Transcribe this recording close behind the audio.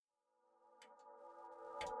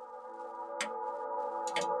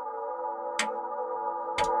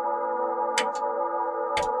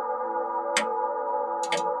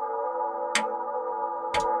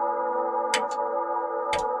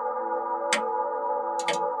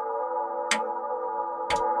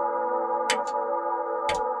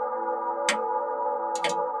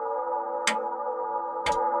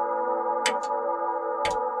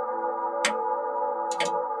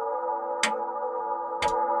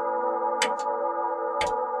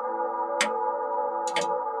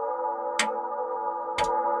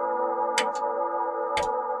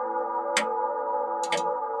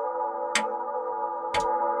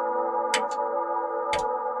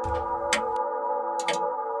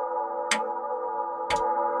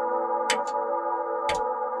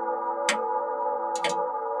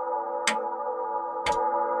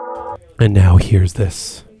And now here's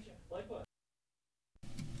this.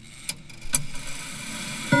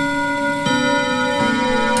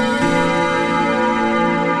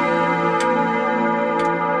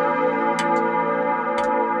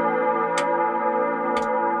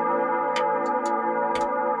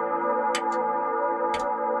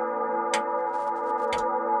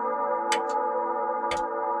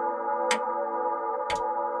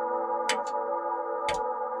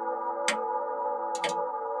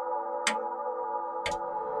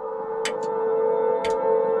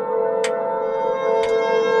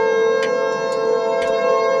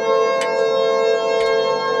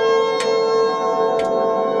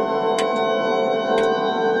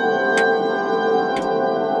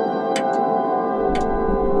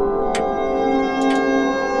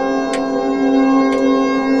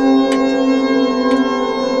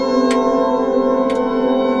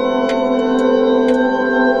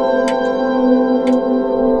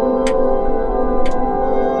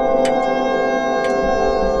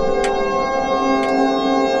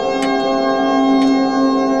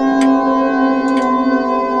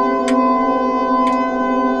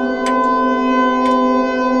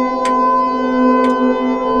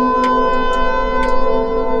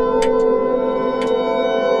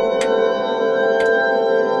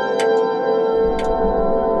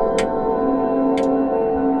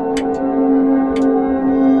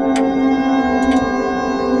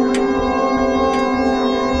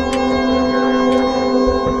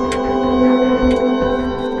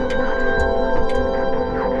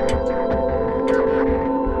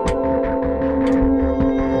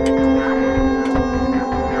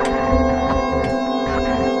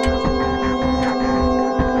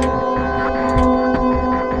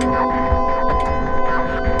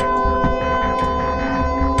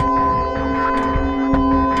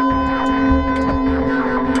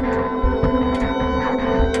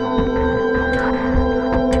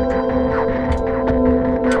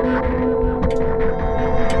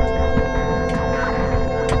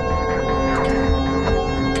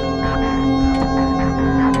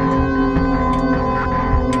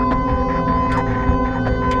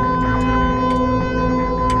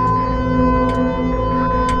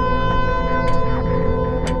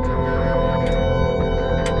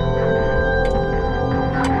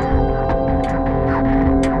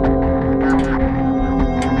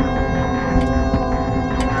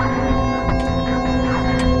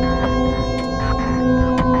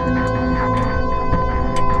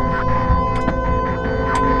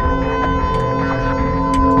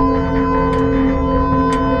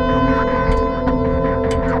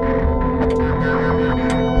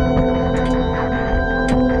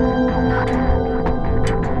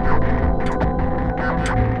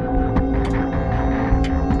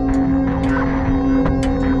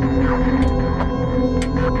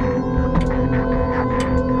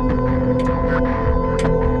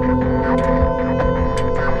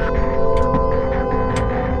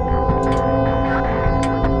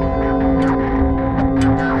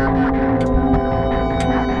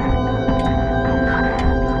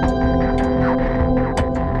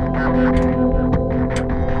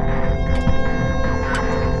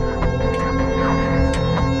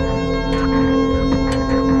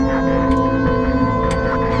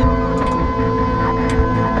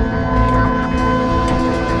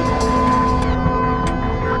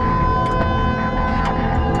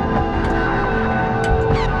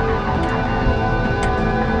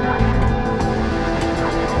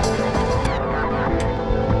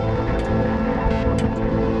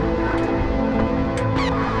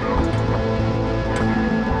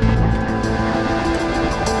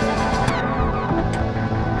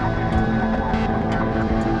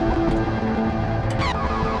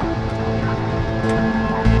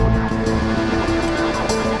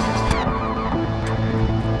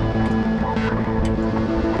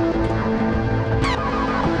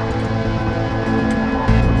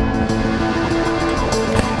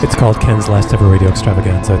 It's called Ken's Last Ever Radio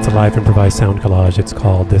Extravaganza. It's a live improvised sound collage. It's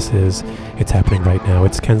called It's happening right now.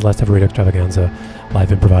 It's Ken's Last Ever Radio Extravaganza,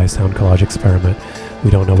 live improvised sound collage experiment.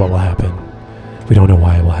 We don't know what will happen. We don't know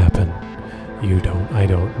why it will happen. You don't, I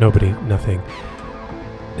don't, nobody, nothing.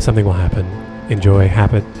 Something will happen. Enjoy,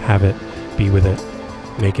 have it, be with it,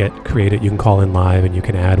 make it, create it. You can call in live and you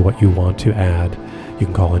can add what you want to add. You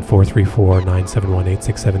can call in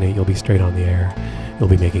 434-971-8678. You'll be straight on the air. You'll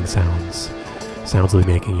be making sounds. Sounds will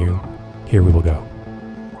be making you. Here we will go.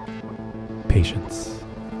 Patience.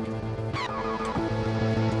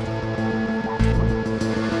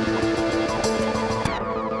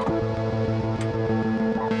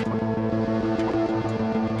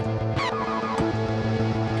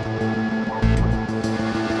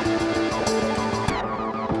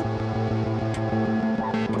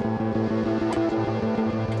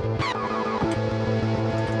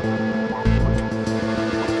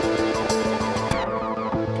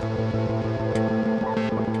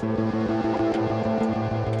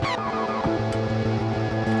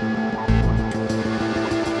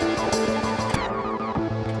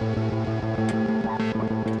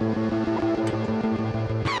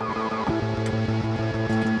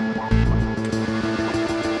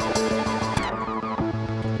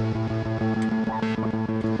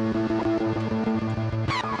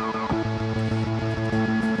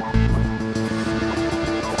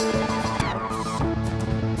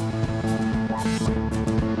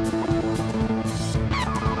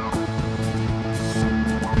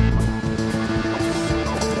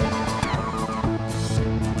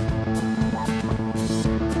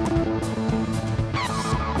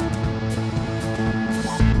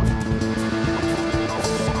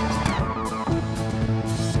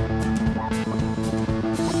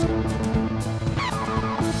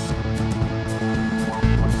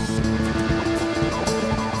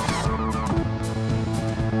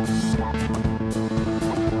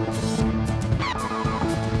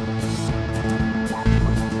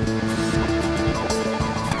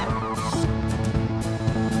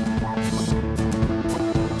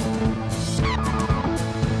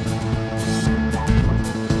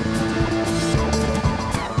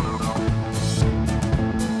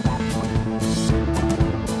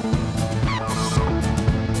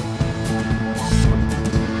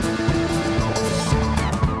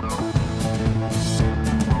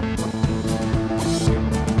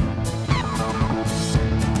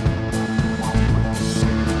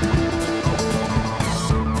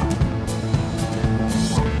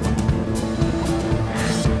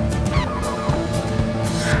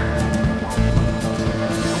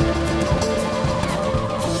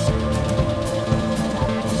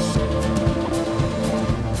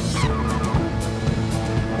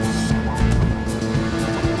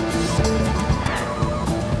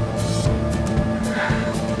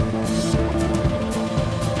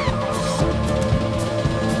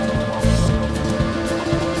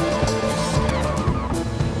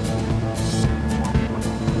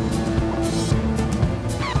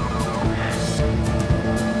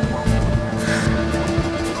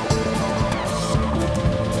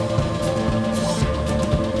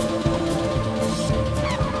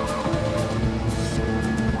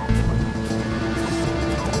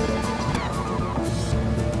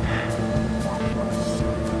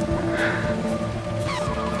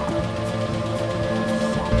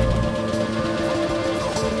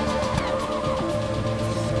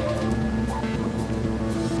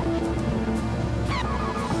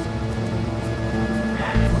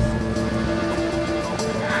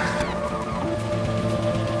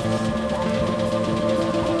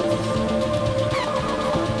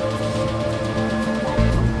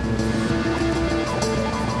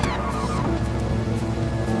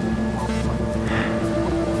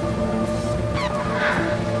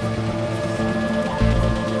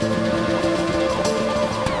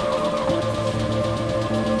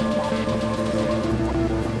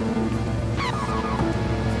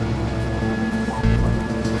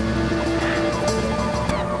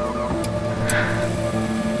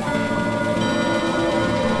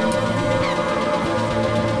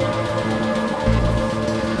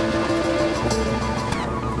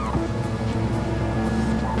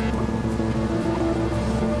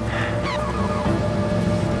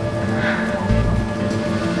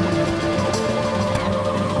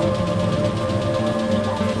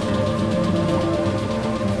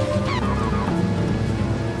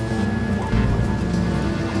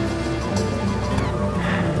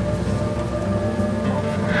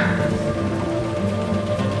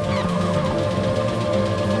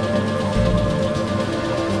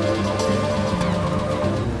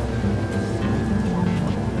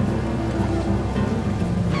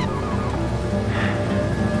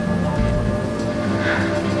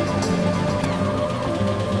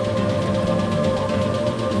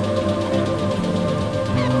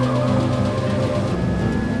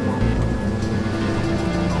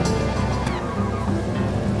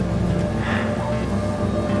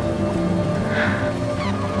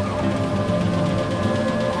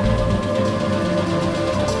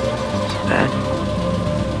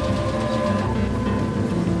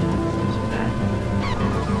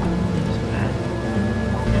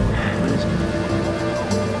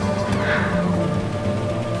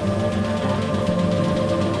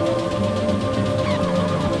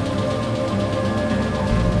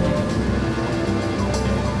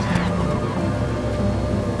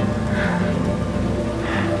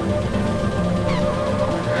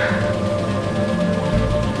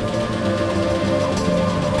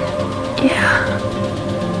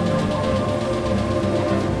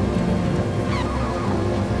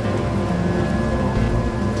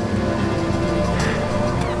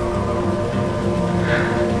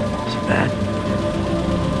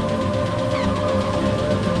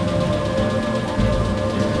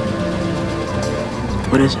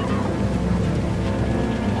 What is it?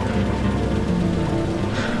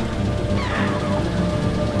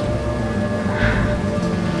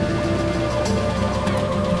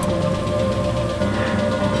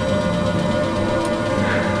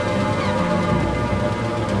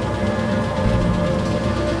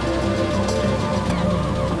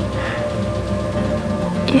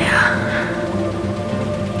 Yeah.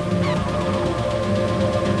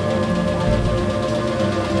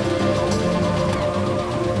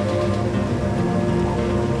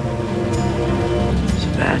 Is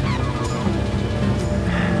it bad?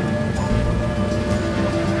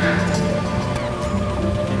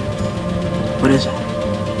 What is it?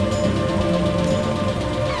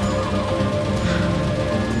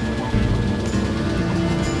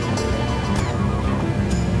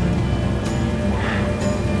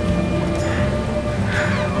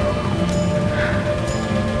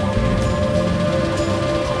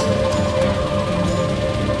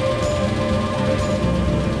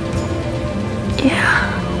 Yeah.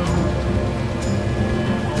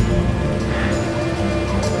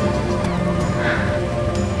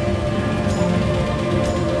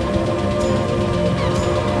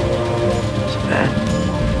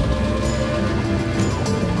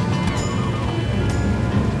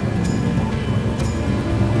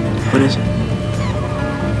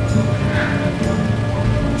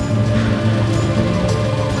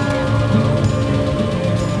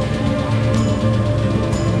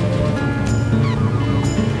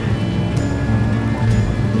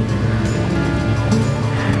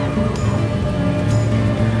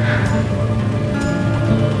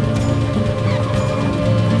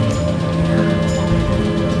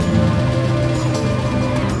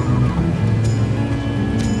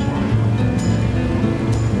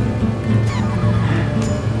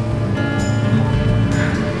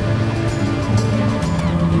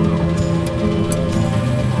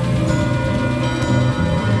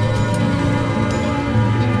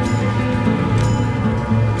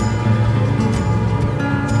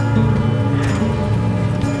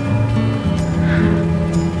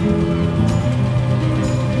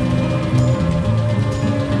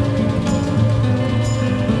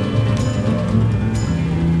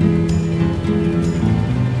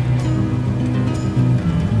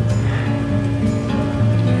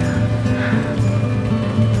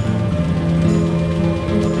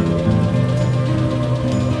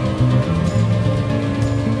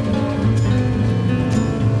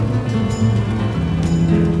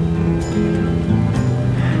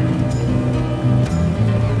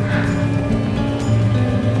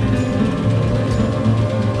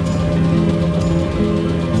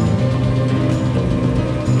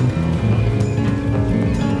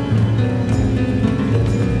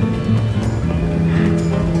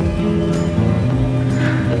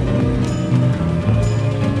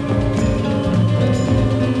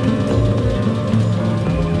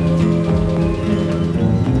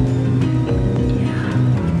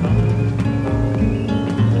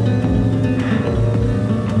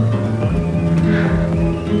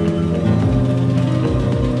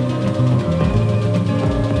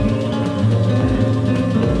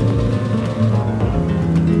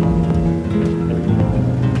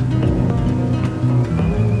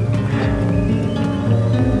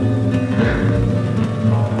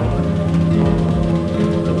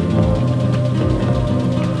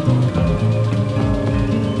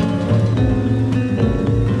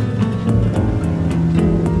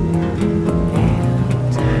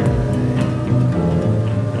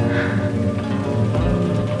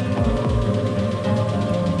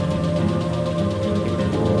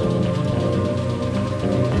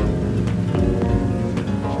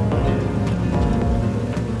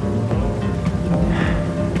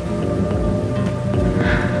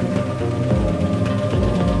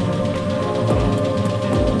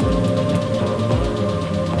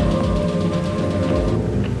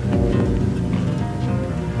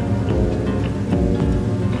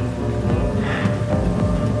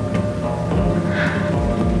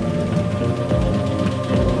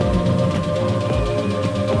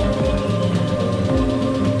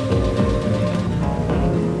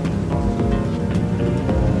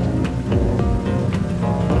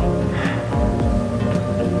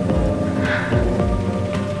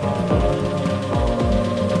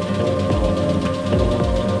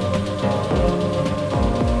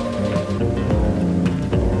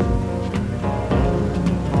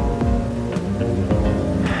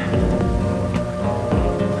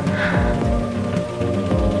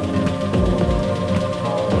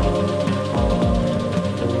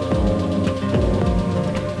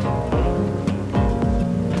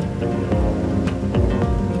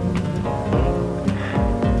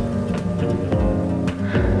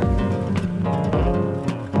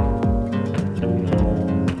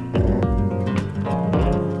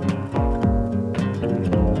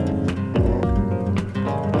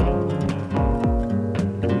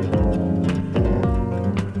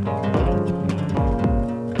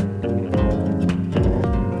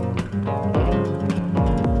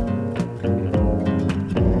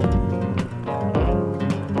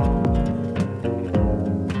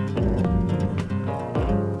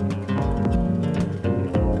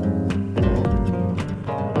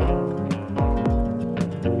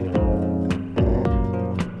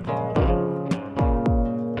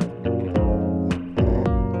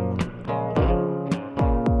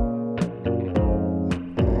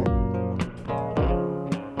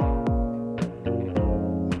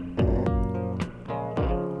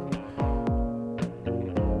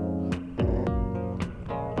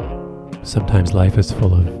 Sometimes life is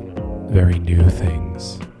full of very new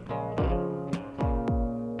things.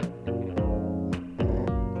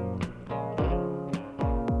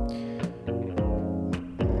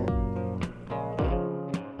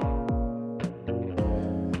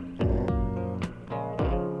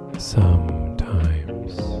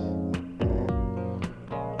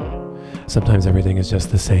 Sometimes everything is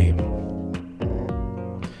just the same.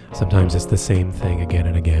 Sometimes it's the same thing again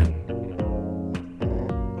and again.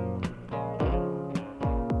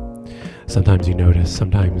 Sometimes you notice,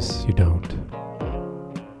 sometimes you don't.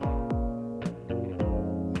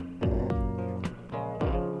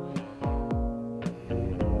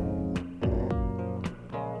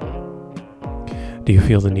 Do you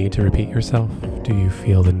feel the need to repeat yourself? Do you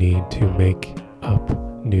feel the need to make up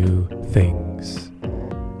new things?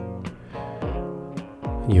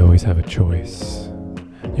 You always have a choice.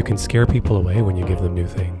 You can scare people away when you give them new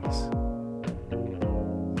things.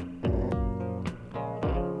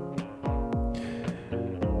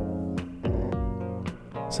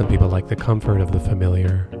 Some people like the comfort of the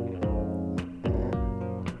familiar.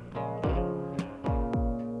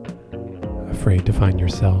 Afraid to find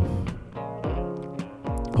yourself.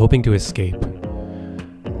 Hoping to escape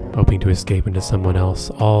into someone else.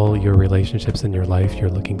 All your relationships in your life, you're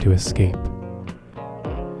looking to escape.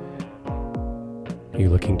 You're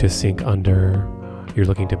looking to sink under. You're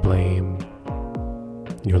looking to blame.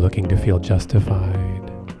 You're looking to feel justified.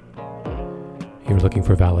 You're looking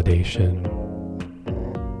for validation.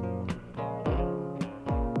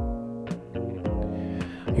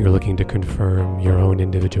 You're looking to confirm your own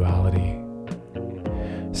individuality.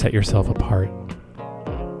 Set yourself apart.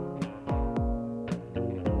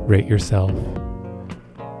 Rate yourself.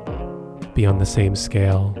 Be on the same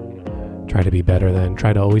scale. Try to be better than.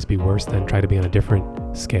 Try to always be worse than. Try to be on a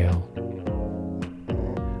different scale.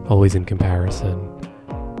 Always in comparison.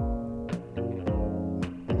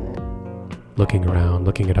 Looking around,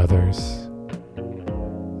 looking at others.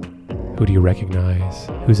 Who do you recognize?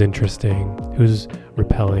 Who's interesting? Who's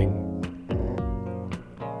repelling?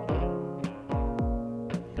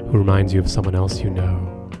 Who reminds you of someone else you know?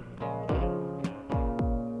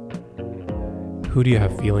 Who do you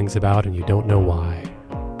have feelings about and you don't know why?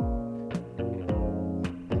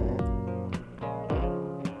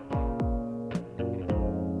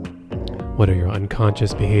 What are your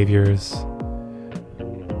unconscious behaviors?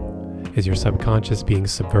 Is your subconscious being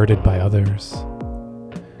subverted by others?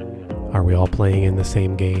 Are we all playing in the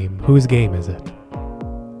same game? Whose game is it?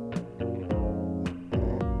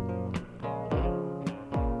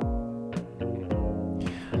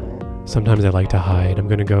 Sometimes I like to hide. I'm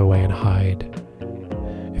going to go away and hide.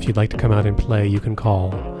 If you'd like to come out and play, you can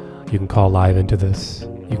call. You can call live into this.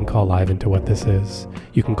 You can call live into what this is.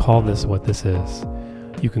 You can call this what this is.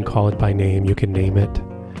 You can call it by name. You can name it,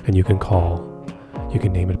 and you can call. You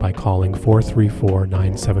can name it by calling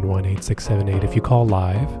 434-971-8678. If you call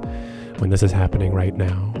live, when this is happening right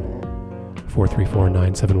now,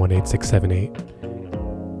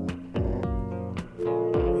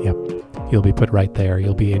 434-971-8678. Yep, you'll be put right there.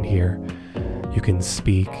 You'll be in here. You can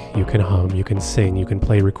speak, you can hum, you can sing, you can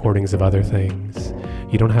play recordings of other things.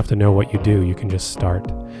 You don't have to know what you do, you can just start.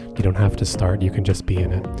 You don't have to start, you can just be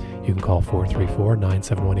in it. You can call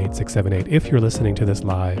 434-971-8678. If you're listening to this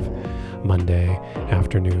live, Monday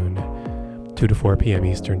afternoon, 2 to 4 p.m.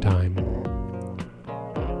 Eastern Time.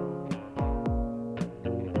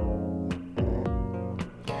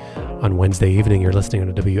 On Wednesday evening, you're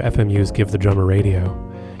listening to WFMU's Give the Drummer Radio.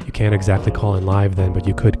 You can't exactly call in live then, but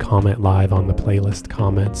you could comment live on the playlist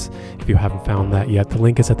comments if you haven't found that yet. The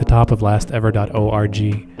link is at the top of lastever.org.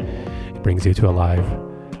 It brings you to a live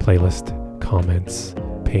playlist comments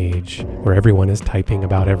page where everyone is typing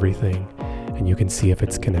about everything, and you can see if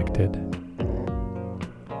it's connected.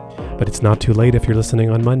 But it's not too late if you're listening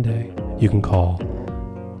on Monday. You can call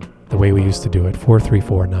the way we used to do it,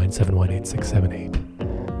 434-971-8678.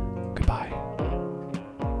 Goodbye.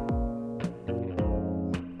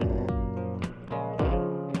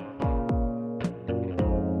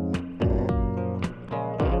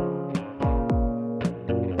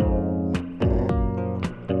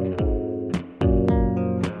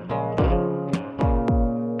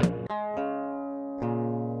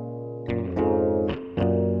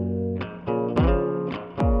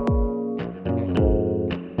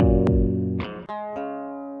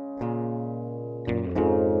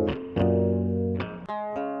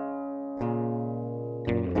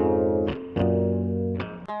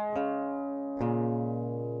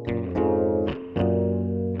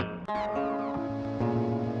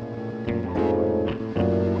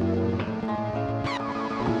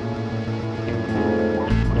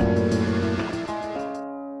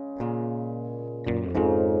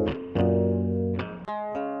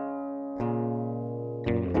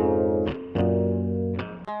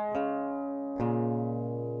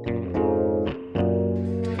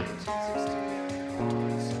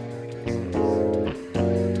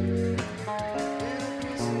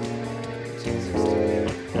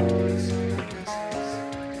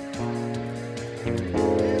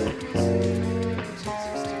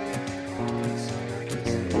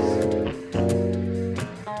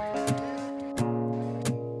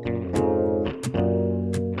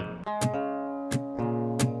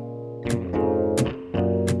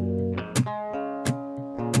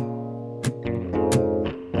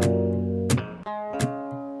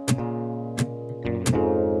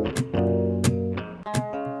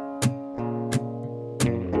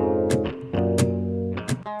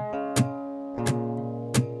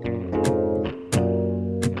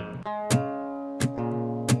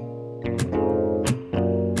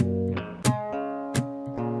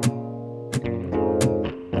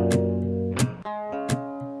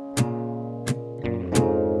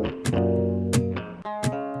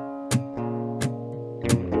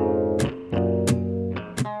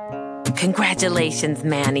 Congratulations,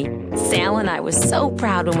 Manny. Sal and I were so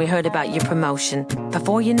proud when we heard about your promotion.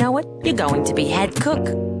 Before you know it, you're going to be head cook.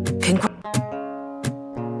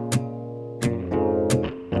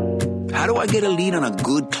 How do I get a lead on a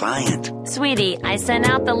good client? Sweetie, I send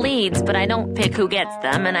out the leads, but I don't pick who gets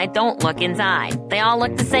them, and I don't look inside. They all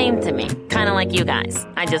look the same to me, kind of like you guys.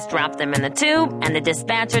 I just drop them in the tube, and the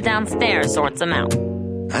dispatcher downstairs sorts them out.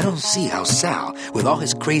 I don't see how Sal, with all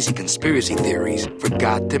his crazy conspiracy theories,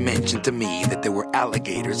 forgot to mention to me that there were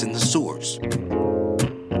alligators in the sewers.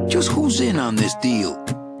 Just who's in on this deal?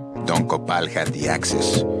 Don Copal had the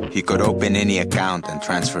access. He could open any account and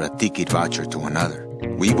transfer a ticket voucher to another.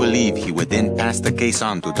 We believe he would then pass the case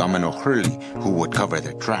on to Domino Hurley, who would cover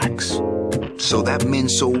their tracks. So that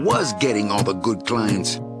Minso was getting all the good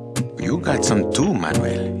clients. You got some too,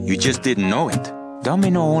 Manuel. You just didn't know it.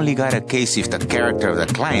 Domino only got a case if the character of the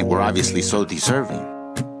client were obviously so deserving.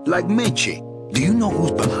 Like Meche. Do you know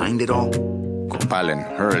who's behind it all? Copal and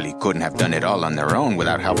Hurley couldn't have done it all on their own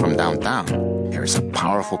without help from downtown. There's a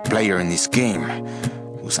powerful player in this game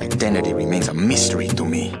whose identity remains a mystery to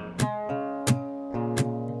me.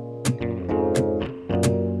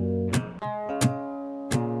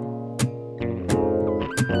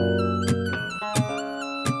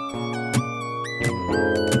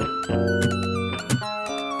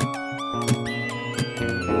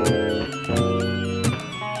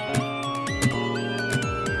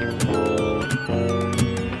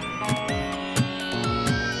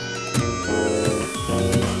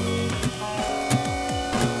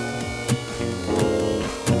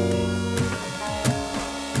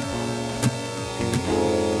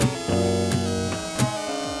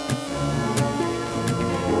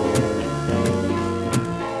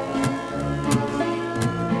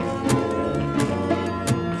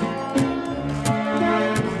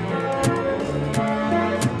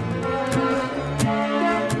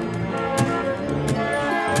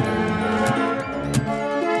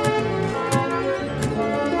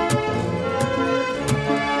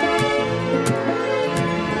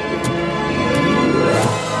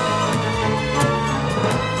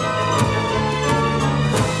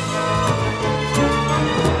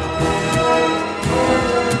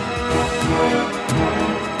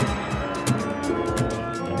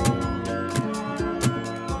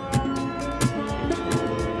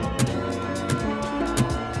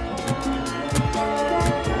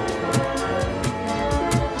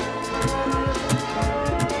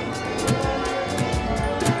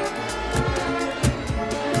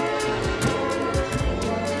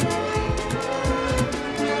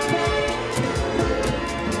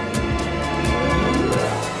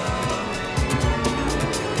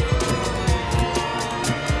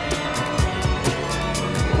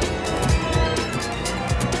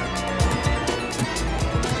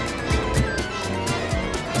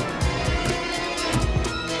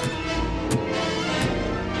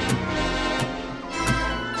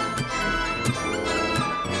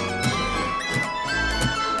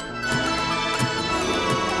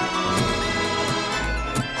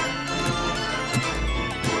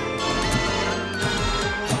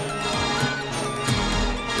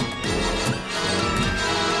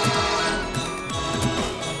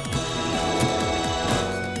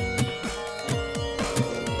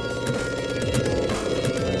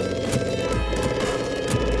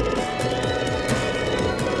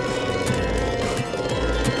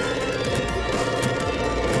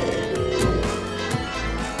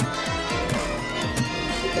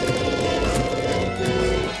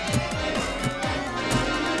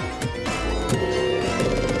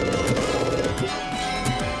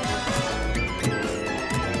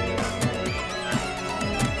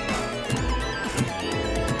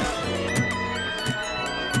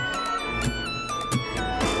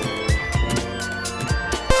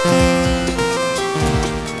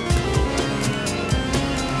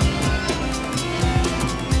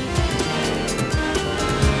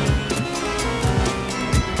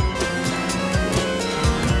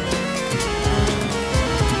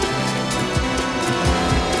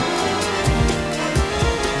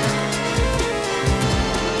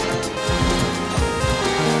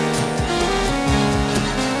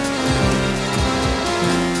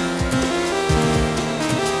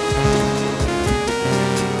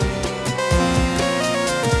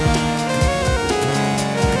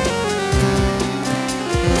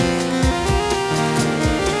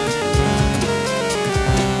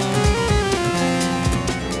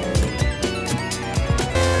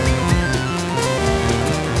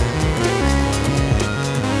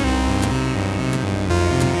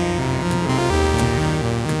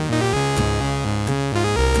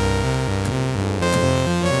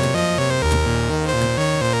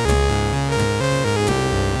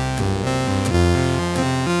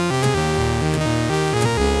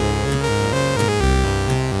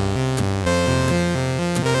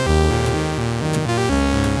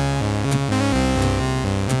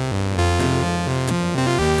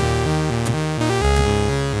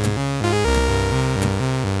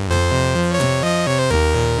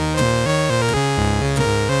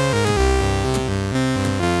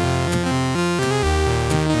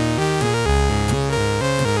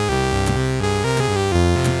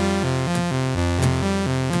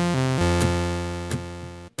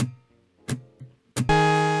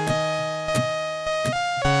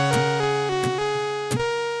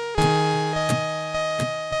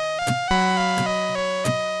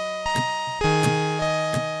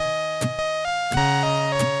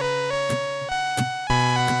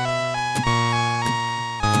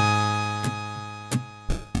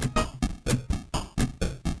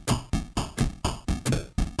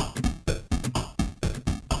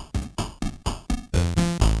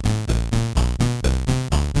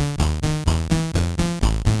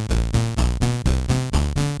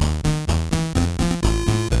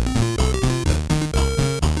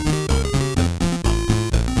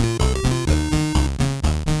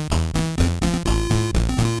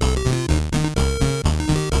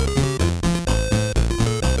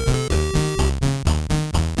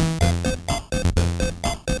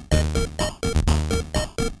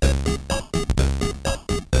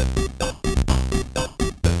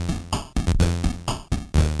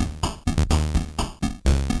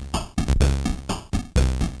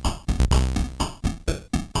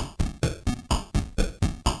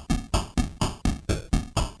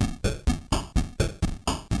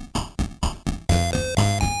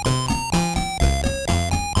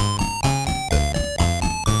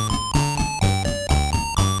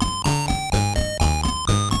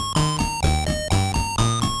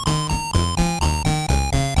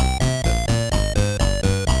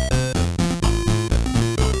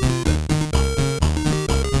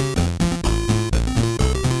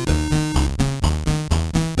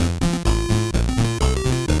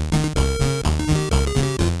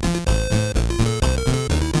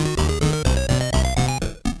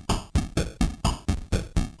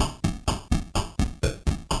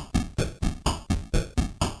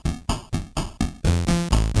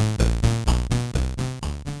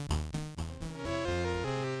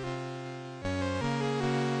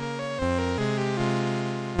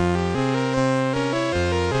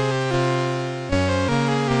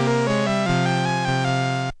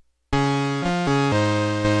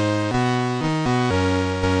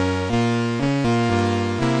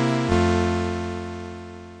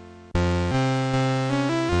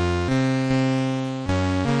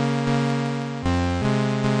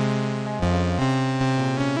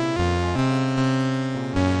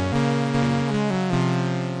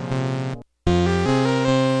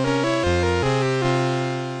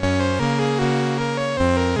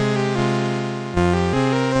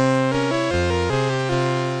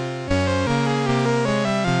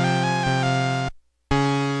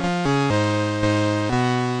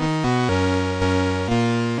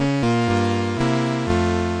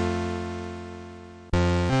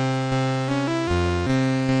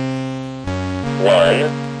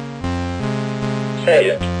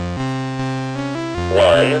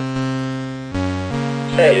 One.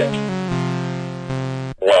 Say it.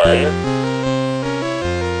 One.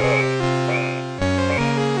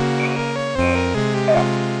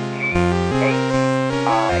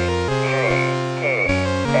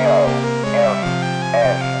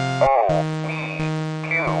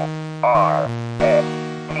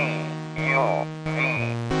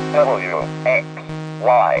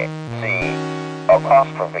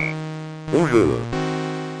 Apostrophe. Bonjour.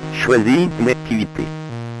 Choisis une activité.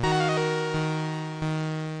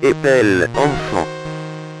 Épelle enfant.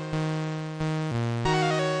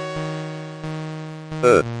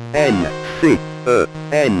 E-N-C-E-N-T.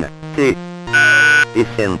 Et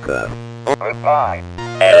c'est encore. Reply.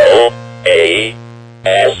 L-A-S-T-E-V-E-R.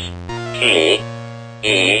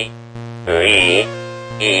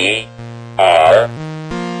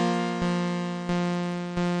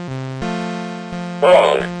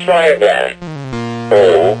 Wrong. Try again.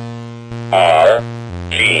 O-R-G.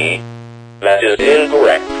 That is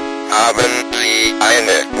incorrect. Haben Sie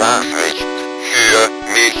eine Nachricht für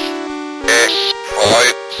mich? Es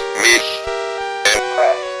freut mich.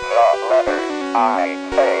 Press the letter I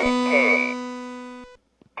say K.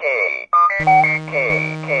 K. K.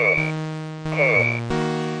 K. K.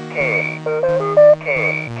 K.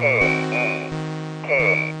 K. K. E. K.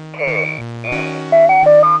 K. E.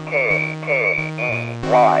 K. K. E.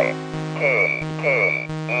 Y. K. K.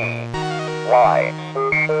 E. Y.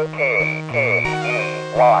 K. K. E.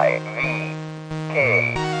 Y. V. K.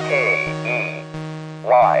 K. E.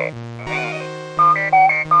 Y. V.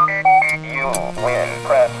 You win.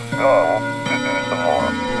 Press go to do some more.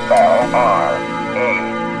 Spell R-A-R-E.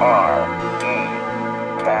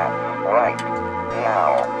 That's right.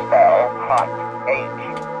 Now spell hot.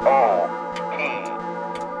 H-O-T.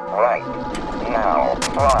 Right. Now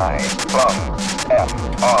fly from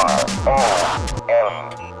F-R-O-M.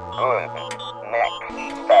 Good. Next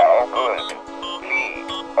spell good.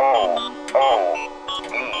 G-O-O-D.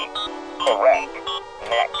 Correct.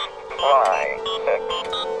 Next fly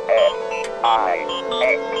 6.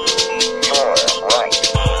 S-I-X. You're right.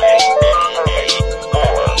 Perfect.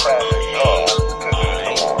 4. Press go to do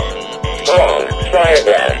some more. Wrong. Try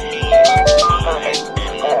again. Perfect.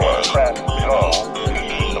 4. Press go to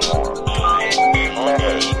do some more.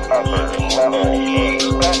 Letters upper level A.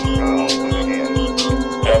 Press go to begin.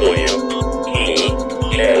 W-E-K-U.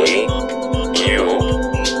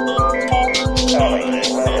 Spelling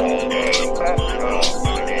level A. Press go to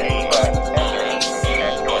begin. Press enter.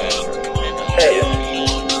 Check your answer. Say it.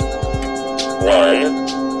 One.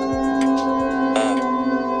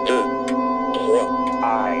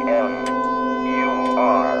 I-M-U-R.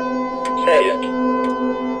 Say it.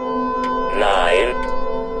 9.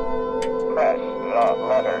 Press the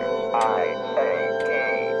letters I say K.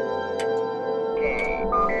 K.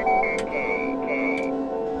 K. K. K.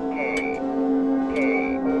 K. K.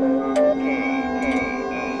 K.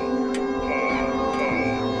 E. K. K.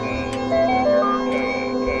 E. K.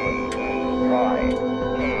 K. E. Y.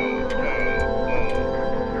 K. K. E.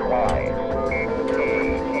 Y. K.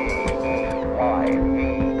 K. E. Y. V.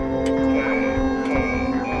 K. K.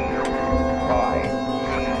 E. Y.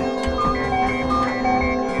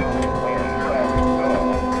 You win. Press go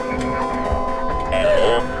to do some more.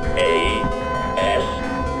 L-A-S-T-E-V-E-R.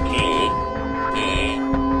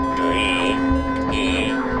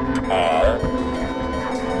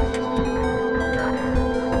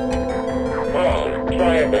 Wrong.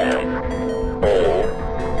 Try again. O-R-G.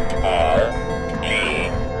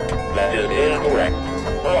 That is incorrect.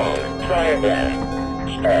 Wrong. Try again.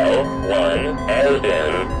 Spell one as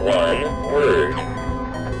in one word.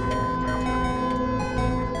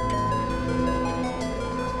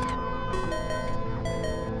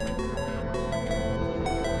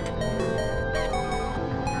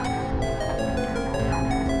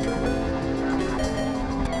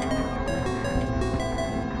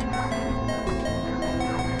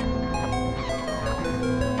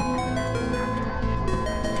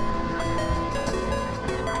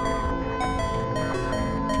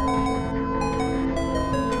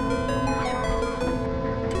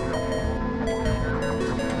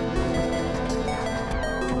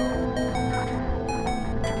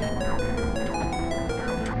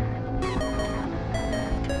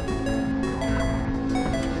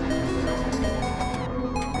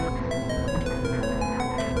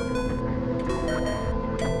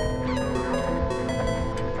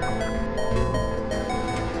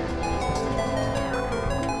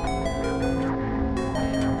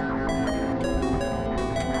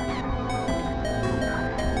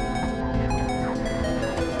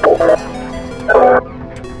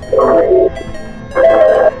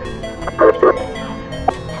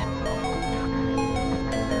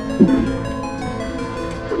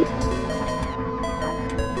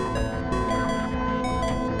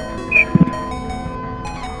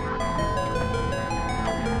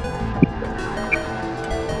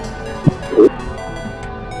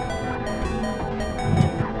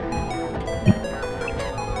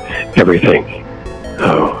 everything.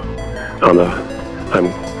 Oh,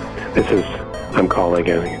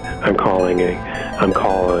 I'm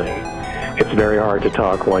calling. It's very hard to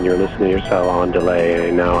talk when you're listening to yourself on delay.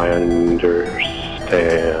 Now I understand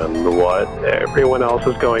what everyone else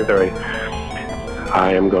is going through.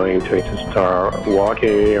 I am going to start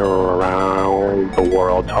walking around the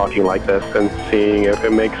world talking like this and seeing if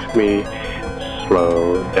it makes me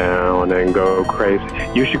slow down and go crazy.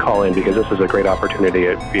 You should call in because this is a great opportunity.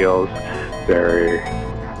 It feels very,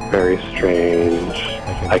 very strange.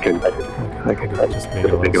 I can just make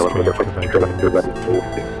it a little strange by doing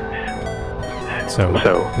this. So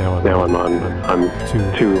now I'm on.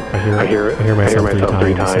 I hear myself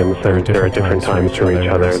three times. There are different times to each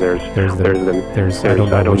other. There's I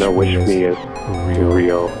don't know which me is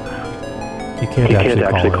real. You can't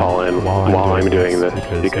actually call in while I'm doing this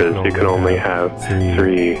because you can only have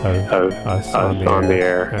three of us on the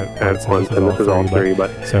air at once, and this is all three.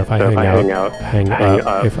 But so if I hang up,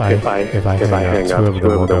 if I hang up, two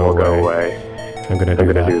of them will go away. I'm gonna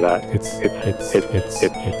do that. It's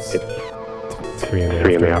 3 in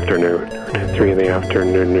the afternoon. 3 in the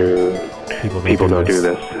afternoon. People don't do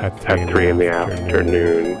this at 3 in the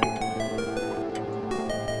afternoon.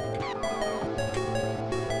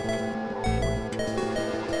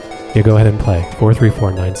 Yeah, go ahead and play.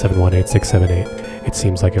 434-971-8678. It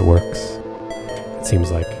seems like it works. It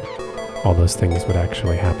seems like all those things would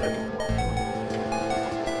actually happen.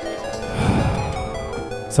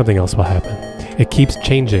 Something else will happen. It keeps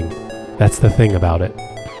changing. That's the thing about it.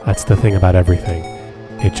 That's the thing about everything.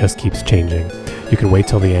 It just keeps changing. You can wait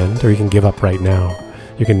till the end, or you can give up right now.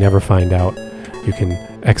 You can never find out. You can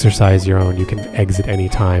exercise your own, you can exit any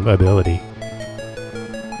time ability.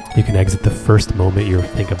 You can exit the first moment you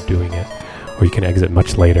think of doing it, or you can exit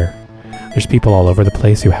much later. There's people all over the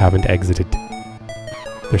place who haven't exited.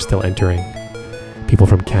 They're still entering. People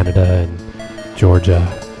from Canada and Georgia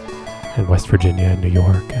and West Virginia and New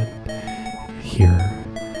York and here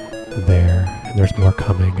and there. And there's more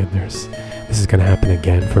coming, and this is going to happen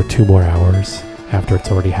again for 2 more hours after it's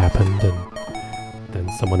already happened, and then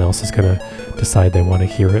someone else is going to decide they want to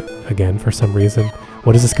hear it again for some reason.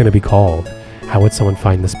 What is this going to be called? How would someone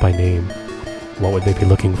find this by name? What would they be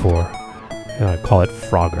looking for? Call it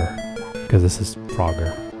Frogger, because this is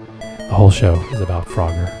Frogger. The whole show is about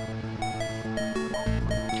Frogger.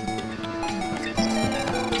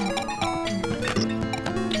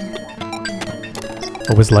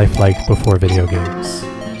 What was life like before video games?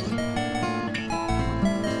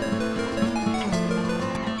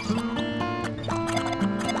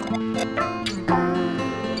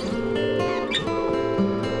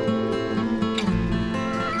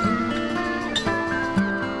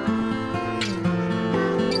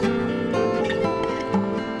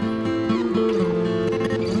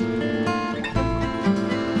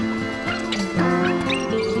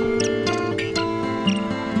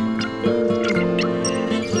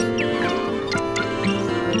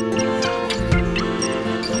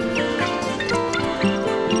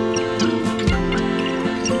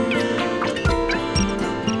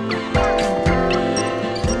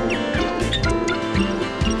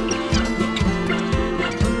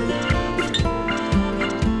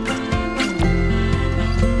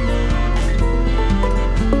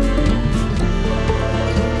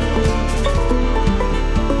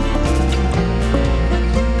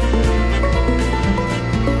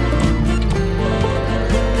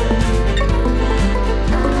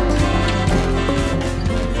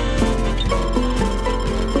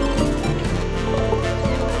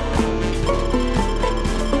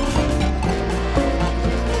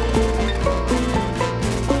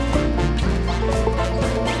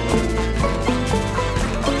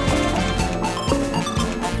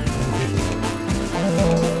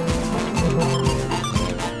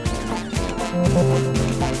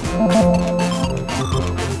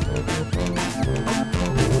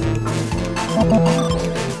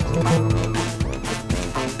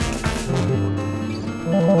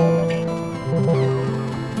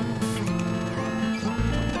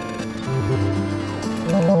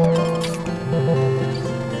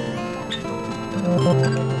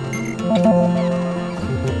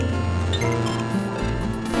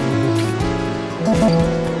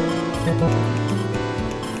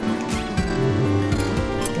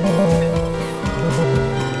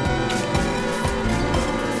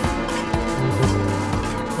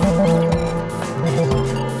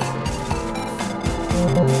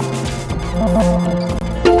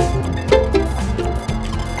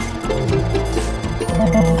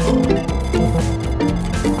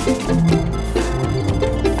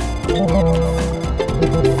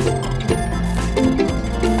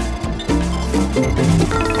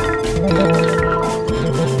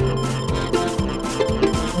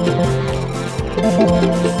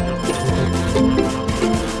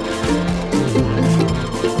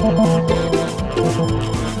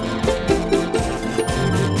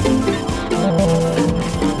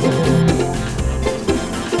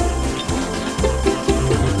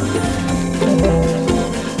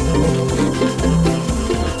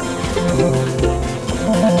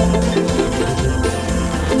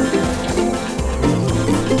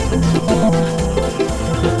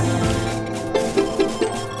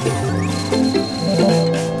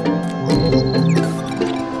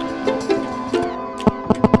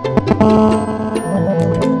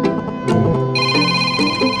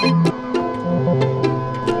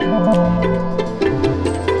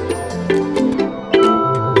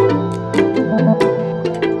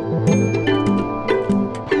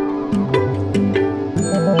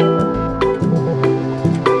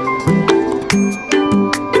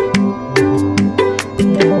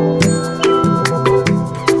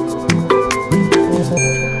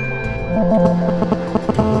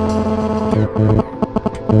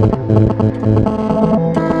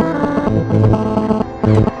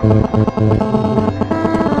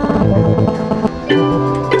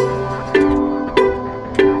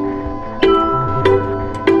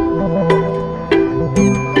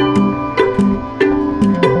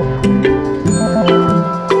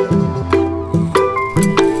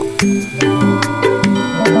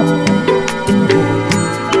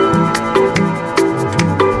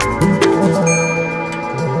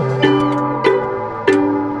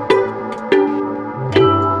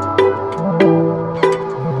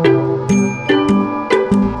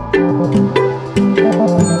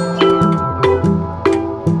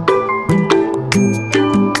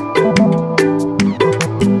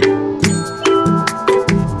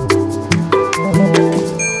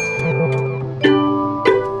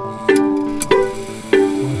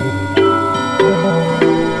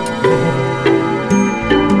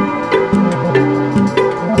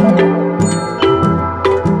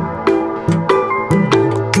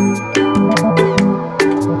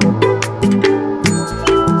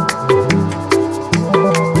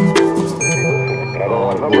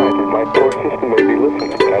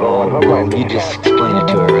 You just explain it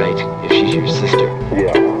to her, right? If she's your sister.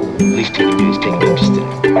 Yeah. The least you can do is take an interest in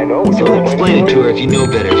her. I know. So explain it to her if you know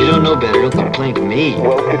better. If you don't know better, don't complain to me.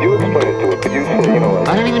 Well, could you explain it to her? Could you say,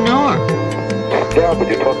 I don't even know her. Yeah, but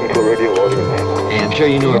you're talking to a radio audience. Hey, I'm sure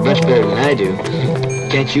you know her much better than I do.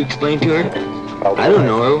 Can't you explain to her? I don't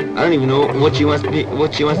know her. I don't even know what she wants to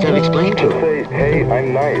have explained to her. Say, hey,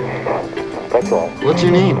 I'm nice. That's all. What's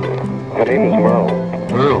her name? Her name is Merle.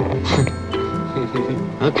 Merle.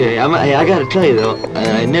 Okay, I gotta tell you though,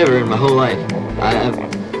 I never in my whole life,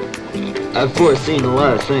 I've foreseen a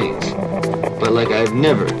lot of things, but like I've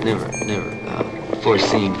never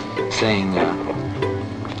foreseen saying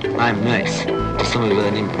I'm nice to somebody by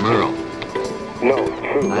the name of Merle. No, it's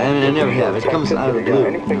true. I mean, I never have. It comes out of the blue.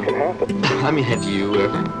 Anything can happen. I mean, have you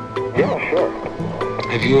ever? Yeah, sure.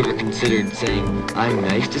 Have you ever considered saying I'm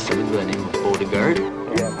nice to somebody by the name of Beauregard?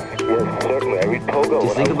 Yes, certainly. I read Togo. Do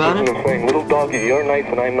you think about it? I'm saying, little doggy, you're nice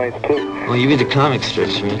and I'm nice too. Well, you read the comic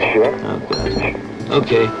strips, right? Sure. Oh, God.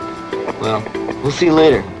 Okay. Well, we'll see you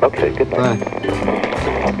later. Okay, good night. Bye.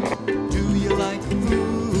 Do you like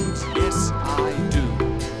food? Yes, I do.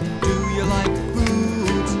 Do you like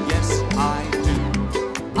food? Yes, I do.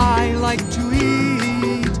 I like to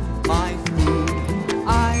eat my food.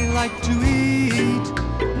 I like to eat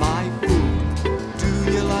my food. Do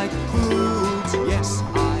you like food? Yes,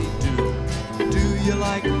 I do. Do you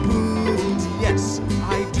like food? Yes,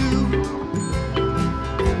 I do.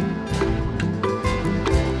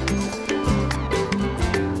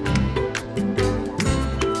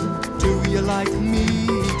 Do you like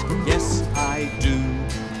meat? Yes, I do.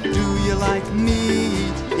 Do you like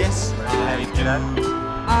meat? Yes, I do.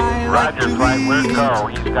 I like Roger's to right, where's eat Carl?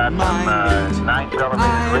 He's got some nice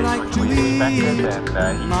elevated race, which we expected,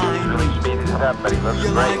 and he's really speeded it up, but he looks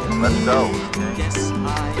great. Let's go. Yes, I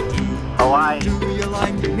do. Hawaii, Do you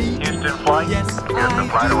like meat? Houston flight. Yes, Houston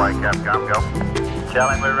flight, Hawaii, Capcom, go. Tell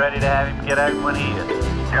him we're ready to have him get out when he is.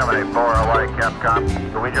 Germany 4, Hawaii, Capcom.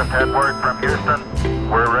 So we just had word from Houston.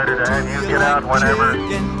 We're ready to have you get out whenever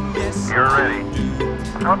you're ready.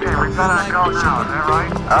 Okay, we've got our go now, is that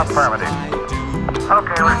right? Affirmative.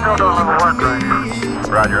 Okay, we're still doing a little work right here.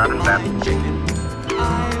 Roger, understand.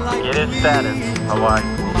 Get his status, Hawaii.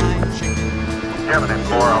 Germany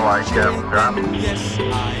 4, Hawaii, Capcom.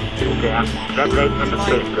 Okay, I'm separating from the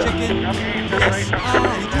spacecraft.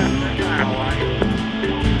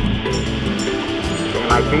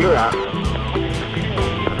 My feet are out. I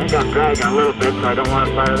think I'm dragging a little bit, so I don't want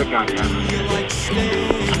to fire the gun yet.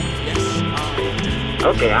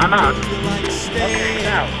 Okay, I'm out. Okay,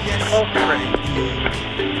 now, close ready.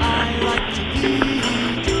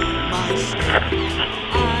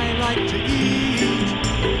 I like to eat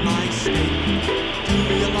my steak. Do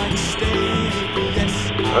you like steak?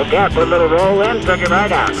 Yes, Okay, put a little roll in, took it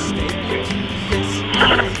right out.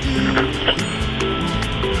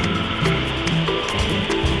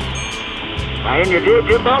 Are in your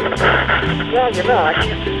Jimbo? Well, you know, I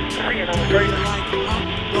can't see it on the screen.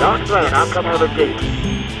 Don't sweat, I'll come over to you.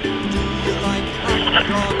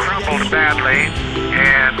 Crumbled badly,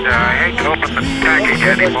 and I hate to open the package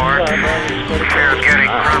anymore. Fear of getting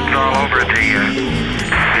crumbs all over the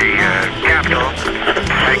capsule.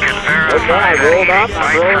 I can verify that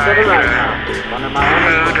eating bite-sized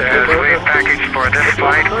food as we've packaged for this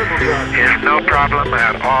flight is no problem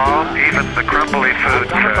at all. Even the crumbly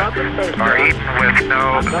foods are eaten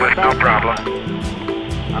with no problem.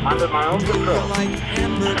 I'm under my own control. like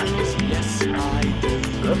hamburgers? Yes, I do.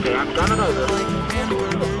 Okay, I'm coming over. Like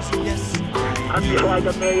hamburgers? Yes, I feel like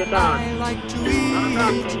 $1 million. I like to eat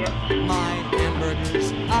my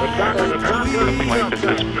hamburgers. Something like this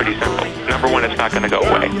is pretty simple. Number one, it's not going to go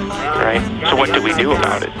away, right? So what do we do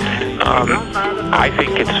about it? I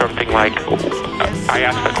think it's something like, I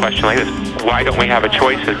ask the question like this: why don't we have a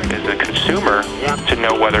choice as a consumer to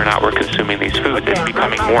know whether or not we're consuming these foods? It's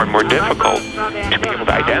becoming more and more difficult to be able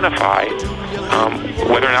to identify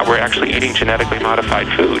whether or not we're actually eating genetically modified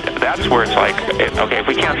food. That's where it's like, okay, if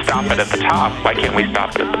we can't stop it at the top, why can't we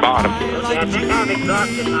stop it at the bottom? I think I'm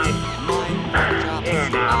exhausted, Here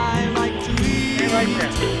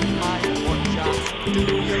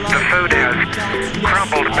The food has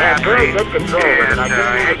crumbled badly, and I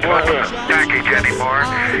hate to open the package anymore.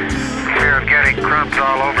 Fear of getting crumbs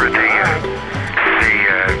all over the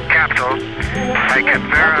capsule. I can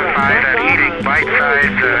verify that eating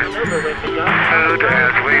bite-sized food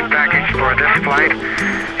as we've packaged for this flight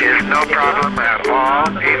is no problem at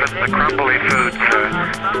all. Even the crumbly foods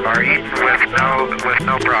are eaten with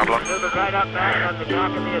no problem.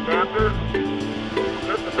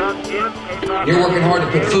 You're working hard to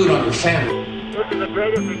put food on your family. This is the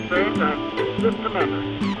greatest experience I've just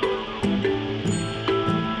remembered.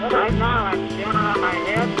 Right now, I'm standing on my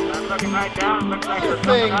head, I'm looking right down, looks like The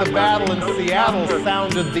thing the battle in Seattle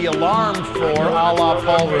sounded the alarm for, a la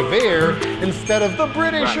Paul Revere, instead of the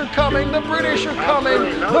British are coming, the British are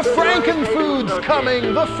coming, the Frankenfood's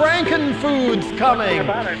coming, the Frankenfood's coming.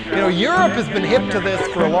 You know, Europe has been hip to this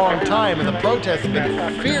for a long time, and the protests have been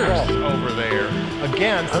fierce over there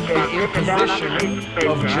against the imposition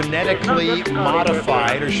of genetically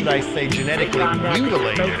modified, or should I say genetically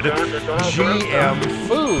mutilated, GM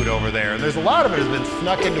food over there. And there's a lot of it has been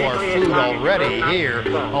snuck into our food already here.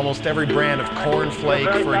 Almost every brand of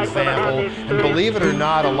cornflake, for example. And believe it or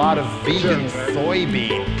not, a lot of vegan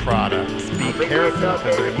soybean products. Be careful,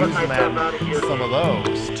 because they're using that in some of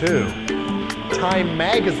those, too. Time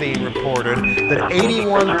magazine reported that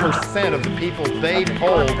 81% of the people they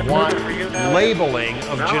polled want labeling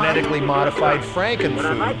of genetically modified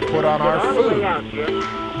Frankenfood put on our food.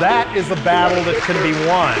 That is a battle that can be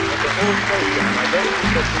won.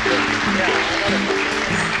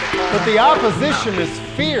 But the opposition is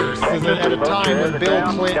fierce, is it, at a time when Bill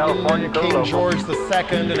Clinton and King George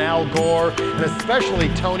II and Al Gore, and especially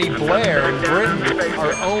Tony Blair in Britain,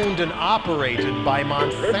 are owned and operated by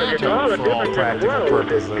Monsanto for all practical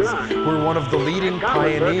purposes. We're one of the leading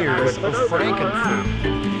pioneers of Frankenfood.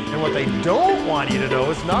 And what they don't want you to know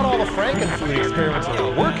is not all the Frankenfood experiments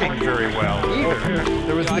are working very well either.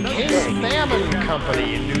 There was the King Salmon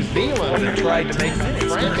Company in New Zealand that tried to make some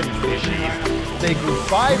Frankenfishies. They grew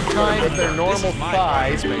 5 times their normal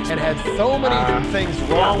size and had so many things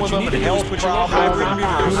wrong with them and health problems and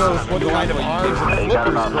who knows what kind of arms and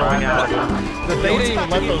flippers growing out of them, that they didn't even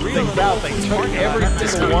let those things out. They took every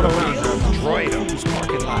single one of them and destroyed them.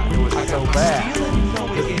 It was so bad.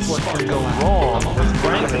 This is what can go wrong with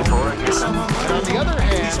Frankenfood. And on the other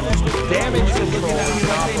hand, damage control is an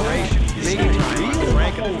operation. Big time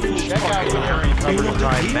Frankenfood. Check out the current cover of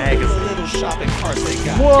Time magazine.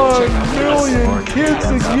 1 million kids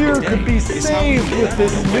a year could be saved with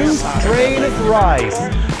this new strain of rice,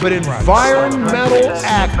 but environmental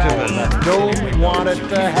activists don't want it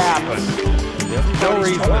to happen. There's no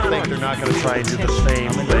reason to think they're not going to try and do the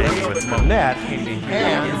same thing with Monette.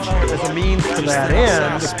 And as a means to that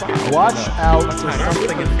end, watch out for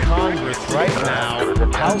something in Congress right now,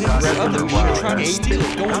 House Resolution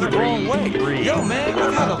 833, which is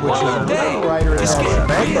a bill writer that has a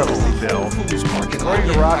bankruptcy bill, according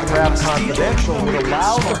to Rock and Rap Confidential, would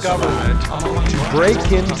allow the government to break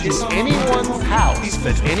into anyone's house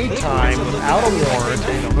at any time without a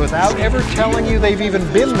warrant, without ever telling you they've even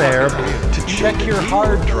been there, to check your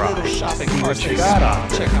hard drive, see what you got on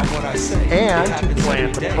it, and to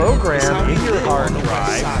plant the program in your hard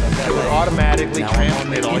drive that would automatically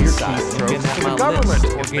transmit all your keystrokes to the government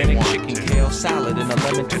if they want chicken kale salad and a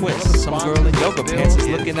lemon twist. Some girl in yoga pants is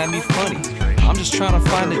looking at me funny. I'm just trying to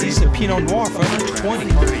find a decent Pinot Noir for under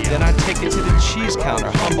 20. Then I take it to the cheese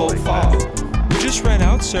counter, Humboldt Fall. We just ran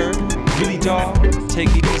out, sir. Really, dawg?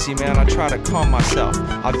 Take it easy, man. I try to calm myself.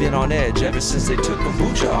 I've been on edge ever since they took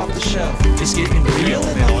kombucha off the shelf. It's getting real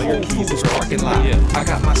in the Whole Foods parking lot. I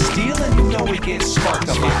got my steel and you know it gets sparked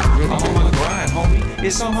a lot. I'm on my grind, homie.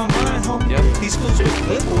 It's on my mind, homie. These fools with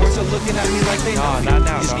clipboards are looking at me like they know. Not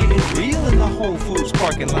now, it's getting real in the Whole Foods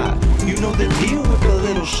parking lot. You know the deal with the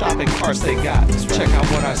little shopping carts they got. Check out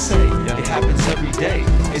what I say. It happens every day.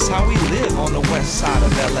 It's how we live on the west side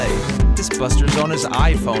of LA. This Buster's on his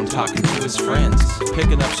iPhone talking to his friends,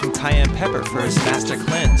 picking up some cayenne pepper for his master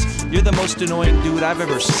cleanse. You're the most annoying dude I've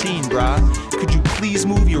ever seen, brah. Could you please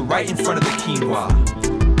move? You're right in front of the quinoa.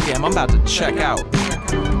 Damn, I'm about to check out.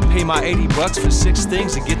 Pay my $80 for 6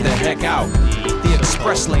 things and get the heck out. The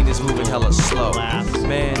express lane is moving hella slow.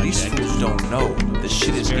 Man, these fools don't know. The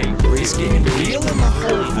shit is getting real. It's getting real in the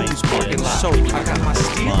Whole Foods parking lot. So I got my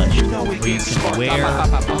steel and you know it gets sparked. Where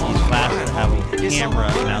these classes have a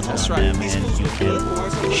camera mounted on them, and you can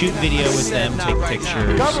shoot video with them, take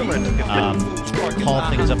pictures, call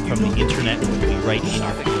things up from the internet, which will be right in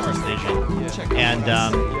your field of vision. And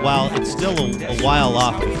while it's still a while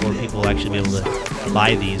off before people will actually be able to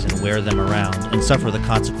buy these and wear them around and suffer the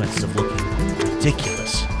consequences of looking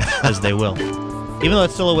ridiculous, as they will. Even though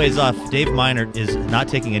it's still a ways off, Dave Meinert is not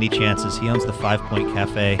taking any chances. He owns the 5 Point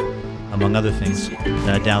Cafe, among other things,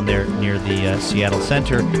 down there near the Seattle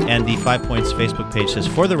Center. And the 5 Point's Facebook page says,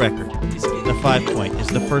 for the record, the 5 Point is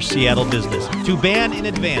the first Seattle business to ban in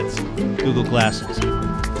advance Google Glasses.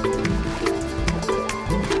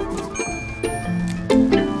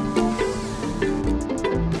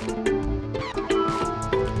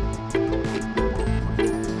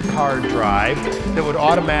 Hard drive that would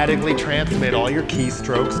automatically transmit all your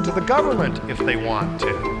keystrokes to the government if they want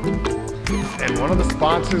to. And one of the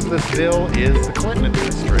sponsors of this bill is the Clinton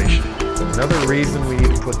administration. Another reason we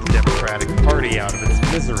need to put the Democratic Party out of its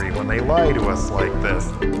misery when they lie to us like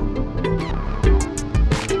this.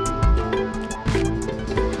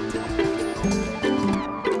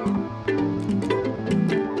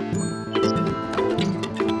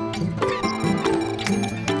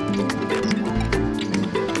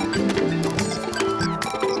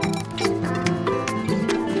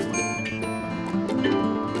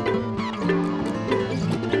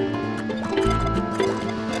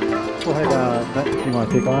 Go ahead, Matt, if you want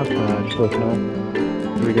to take off, just let us know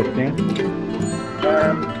where we get stand.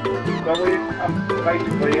 Well,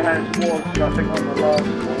 basically, as was, I think, on the last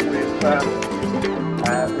one,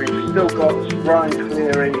 we've still got Ryan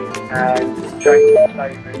Cleary and James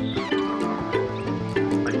Davis.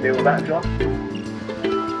 Can you deal with that, John?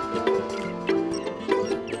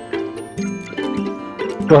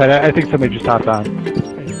 Go ahead, I think somebody just hopped on.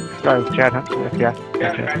 Sorry, Chad, huh? Yeah.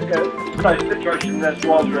 So the situation as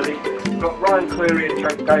was really. We've got Ryan Cleary and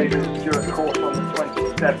James Davis due at court on the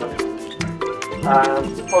 27th.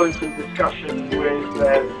 Following some discussion with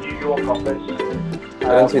their New York office. I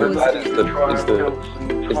don't see that is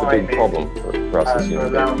the big problem for us as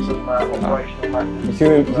human beings.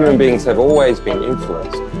 Human beings have always been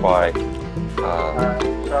influenced by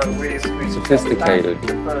sophisticated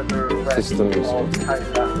systems of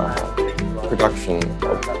production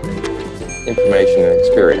of information and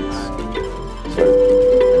experience. So,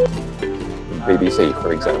 BBC,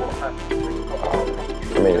 for example.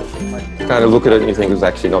 I mean, you kind of look at it and you think it's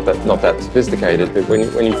actually not that sophisticated, but when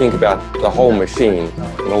you think about the whole machine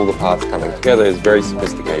and all the parts coming together, it's very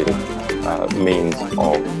sophisticated means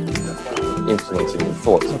of influencing your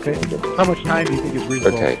thoughts. Okay. How much time do you think is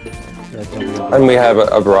reasonable? Okay. And we have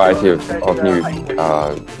a variety of new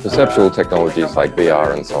perceptual technologies like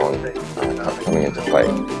VR and so on coming into play.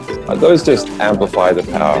 Those just amplify the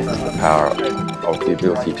power of the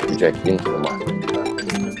ability to project into the mind.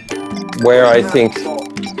 What I think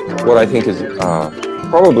is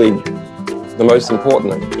probably the most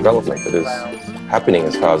important development that is happening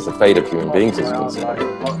as far as the fate of human beings is concerned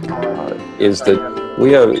is that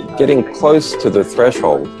we are getting close to the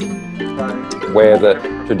threshold where the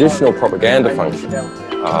traditional propaganda function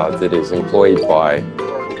that is employed by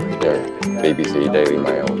BBC, Daily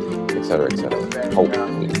Mail, etc.,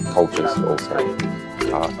 cultures also,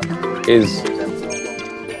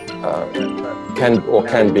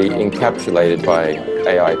 can be encapsulated by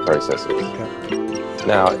AI processes.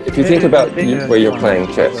 Now, if you think about where you're playing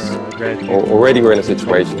chess, already we're in a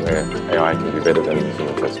situation where AI can do better than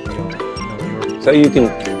human chess. So you can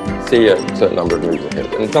see a certain number of moves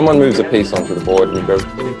ahead. And someone moves a piece onto the board and you go,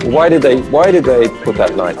 well, why did they put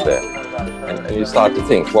that knight there? And you start to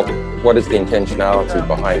think, what is the intentionality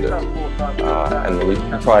behind it? And then you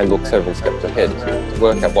try and look several steps ahead to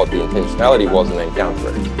work out what the intentionality was and then counter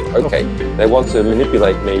it. Okay, they want to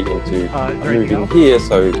manipulate me into moving here,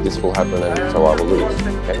 so this will happen and so I will lose.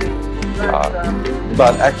 Okay.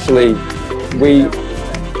 But actually, we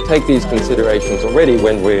take these considerations already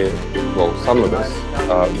when we're, well, some of us,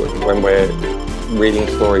 when we're reading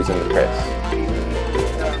stories in the press.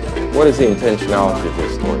 What is the intentionality of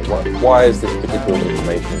this story? Why is this particular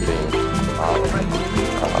information being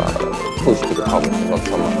pushed to the public and not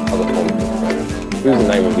some other form of information? Who's the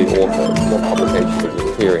name of the author? What publication is it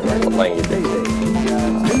appearing in? What language is it?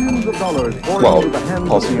 Well,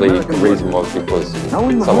 possibly the reason was because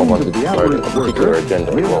someone wanted to promote a particular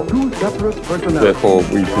agenda. Well, therefore,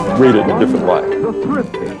 we should read it in a different light.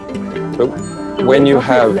 But when you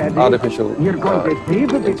have artificial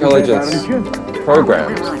intelligence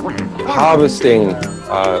programs harvesting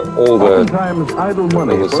all the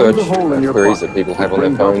search queries that people have on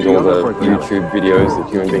their phones, all the YouTube videos that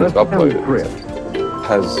human beings have uploaded,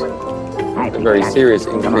 has a very serious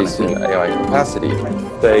increase in AI capacity.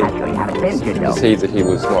 They perceived that he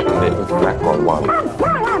was not in there with Macron 1.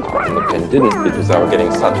 And the pen didn't because they were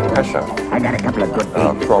getting such pressure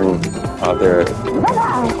from their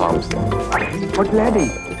harms them.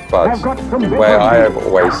 But the way I have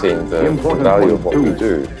always seen the value of what we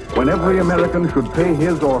do. When every American should pay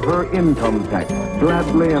his or her income tax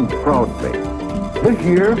gladly and proudly. This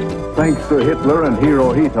year, thanks to Hitler and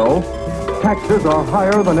Hirohito, taxes are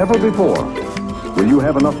higher than ever before. Will you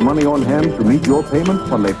have enough money on hand to meet your payments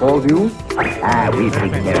when they fall due? We'll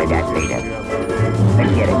take care of that later.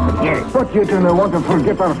 Forget it. But you don't want to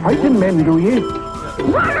forget our fighting men, do you?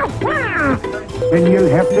 Then you'll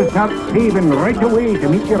have to start saving right away to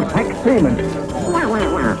meet your tax payments.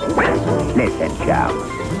 Listen, child.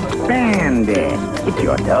 Bandit, it's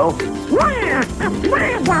your dough.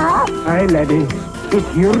 Aye, laddie,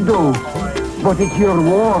 it's your dough, but it's your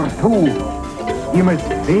war, too. You must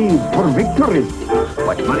save for victory.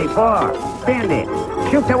 What's money for? Spend it.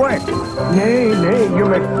 Shoot to work. Nay, you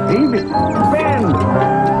must save it. Spend.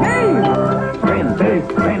 Save.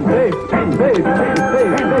 Spend.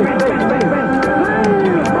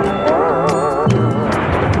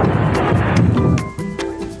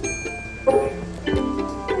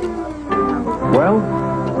 Well,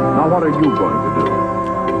 now what are you going to do?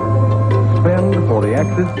 Spend for the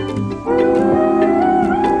Axis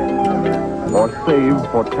or save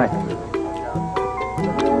for taxes?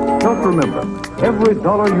 Just remember, every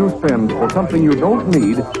dollar you spend for something you don't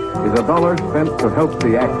need is a dollar spent to help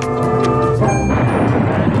the Axis.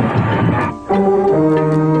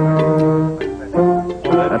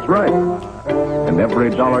 That's right. And every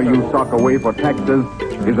dollar you sock away for taxes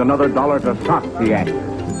is another dollar to sock the Axis.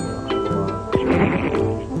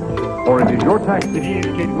 For it is your taxes,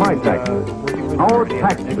 my taxes, our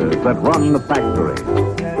taxes that run the factory.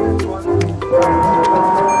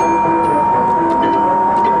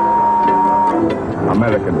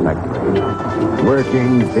 American factory,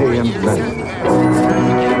 working day and night.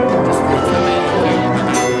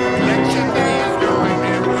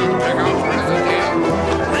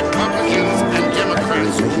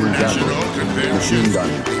 Machine gun,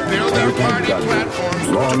 tank gun,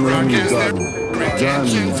 long-range gun,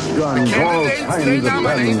 guns, all kinds of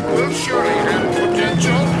guns. Will surely have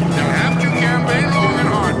potential. They'll have to campaign long and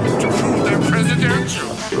hard to prove they're presidential.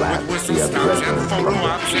 With whistle stops and photo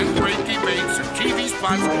ops and great debates and TV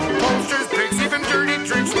spots, posters, pics, even dirty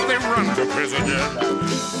tricks, they run for president.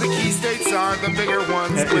 The key states are the bigger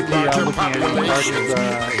ones with larger populations.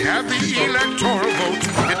 They have the electoral votes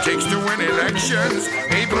it takes to win elections.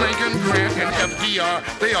 Abe Lincoln, Grant, and FDR,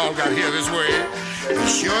 they all got here this way. Be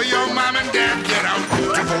sure your mom and dad get out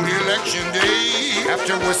to vote election day.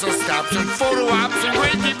 After whistle stops and photo ops and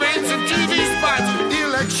great debates and TV spots,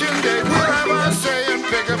 election day we'll have our say and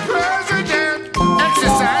pick a president.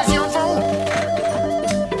 Exercise your vote.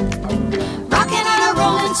 Rocking and a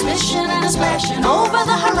rolling, smishing and a splashing over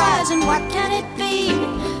the horizon. What can it be?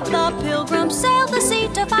 The pilgrims sailed the sea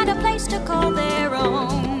to find a place to call their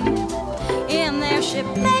own. In their ship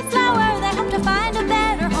Mayflower, they hope to find a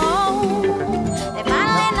better home. They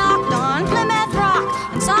finally knocked on Plymouth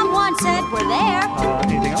Rock, and someone said we're there.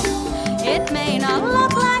 Anything else? It may not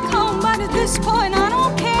look like home, but at this point I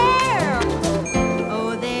don't care.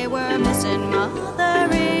 Oh, they were missing Mother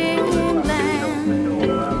England.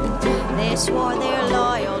 They swore their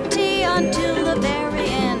loyalty until the very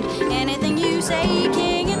end. Anything you say,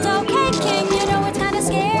 King, it's okay, King. You know it's kind of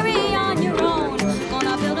scary on your own.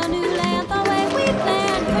 Gonna build a new land the way we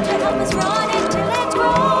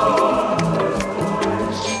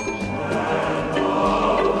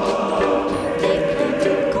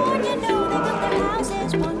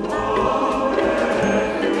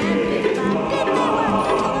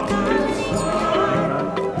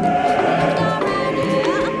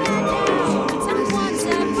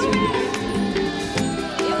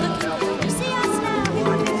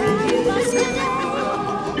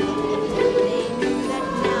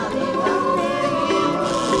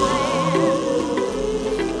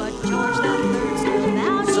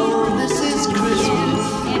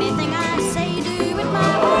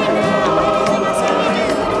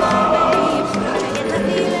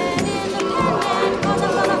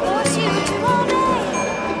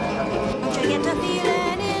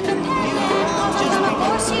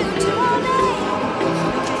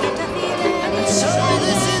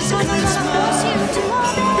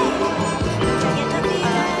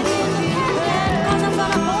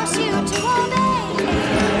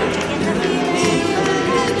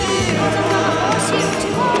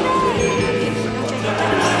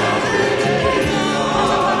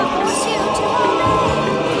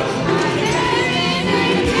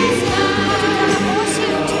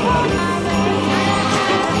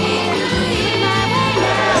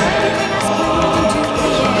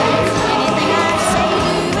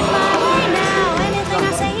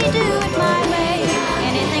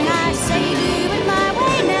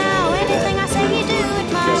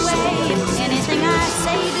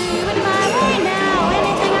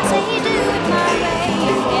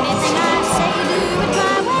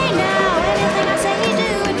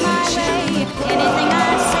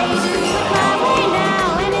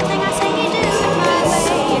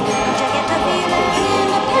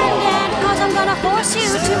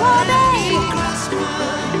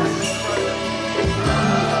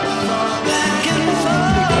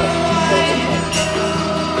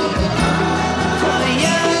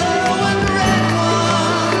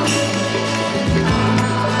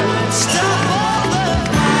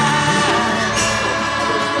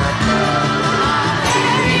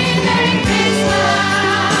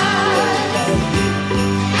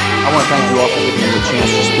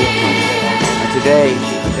Today,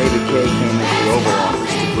 David Kay came into the Oval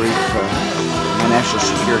Office to brief my national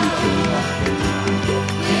security team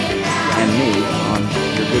and me on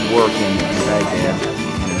your good work in Baghdad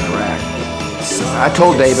and in Iraq. I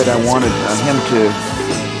told David I wanted him to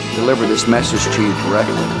deliver this message to you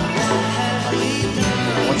directly.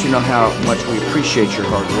 I want you to know how much we appreciate your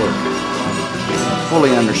hard work. I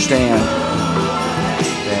fully understand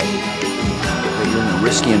that you're in a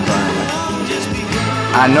risky environment.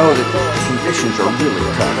 I know that the conditions are really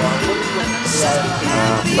tough,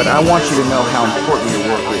 but I want you to know how important your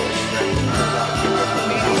work is.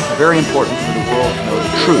 It's very important for the world to know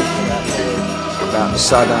the truth about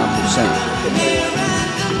Saddam Hussein.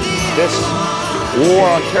 This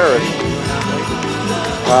war on terrorism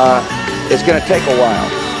is going to take a while,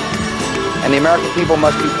 and the American people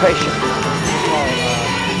must be patient.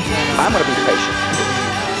 I'm going to be patient,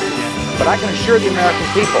 but I can assure the American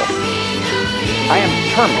people I am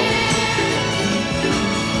determined.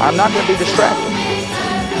 I'm not going to be distracted.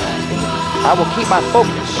 I will keep my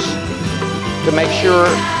focus to make sure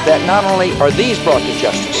that not only are these brought to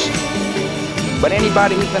justice, but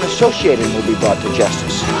anybody who's been associated will be brought to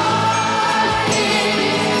justice.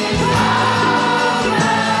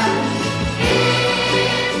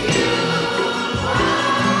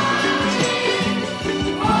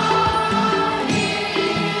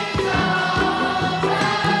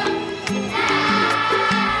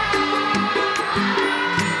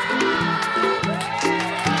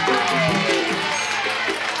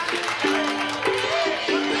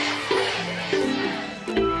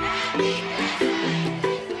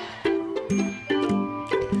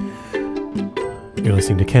 You're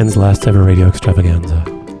listening to Ken's last ever radio extravaganza.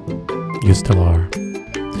 You still are.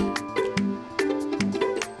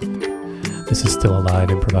 This is still a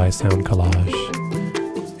live improvised sound collage,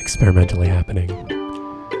 experimentally happening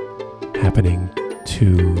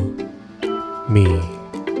to me,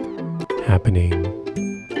 happening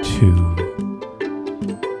to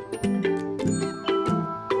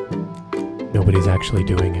nobody's actually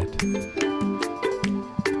doing it.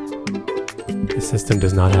 The system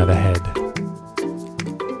does not have a head.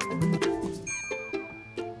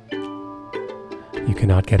 You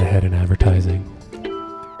cannot get ahead in advertising.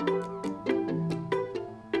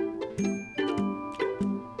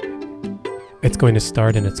 It's going to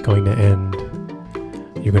start and it's going to end.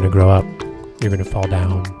 You're going to grow up. You're going to fall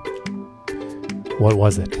down. What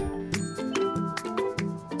was it?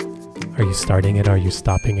 Are you starting it? Are you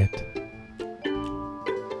stopping it?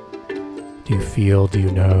 Do you feel? Do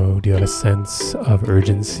you know? Do you have a sense of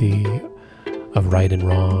urgency, of right and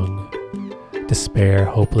wrong? Despair,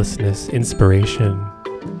 hopelessness, inspiration.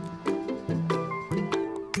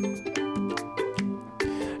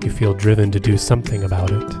 You feel driven to do something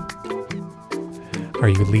about it. Are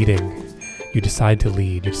you leading? You decide to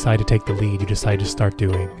lead. You decide to take the lead. You decide to start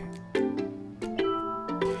doing.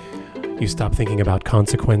 You stop thinking about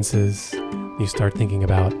consequences. You start thinking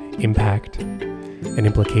about impact and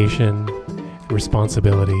implication and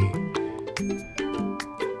responsibility.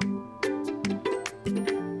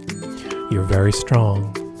 You're very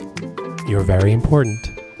strong. You're very important.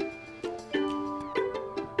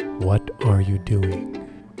 What are you doing?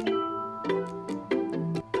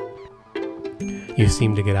 You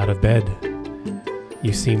seem to get out of bed.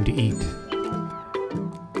 You seem to eat.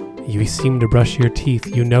 You seem to brush your teeth.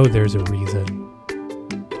 You know there's a reason.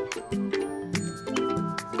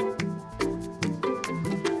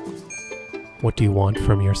 What do you want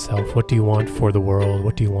from yourself? What do you want for the world?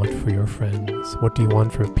 What do you want for your friends? What do you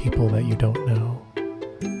want for people that you don't know?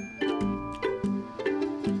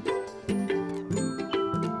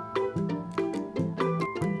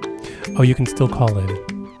 Oh, you can still call in.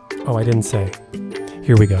 Oh, I didn't say.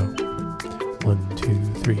 Here we go. 1, 2,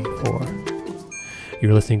 3, 4.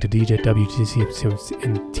 You're listening to DJ WTC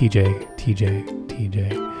and TJ,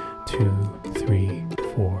 2, 3,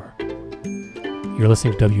 4. You're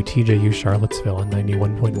listening to WTJU Charlottesville on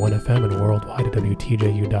 91.1 FM and worldwide at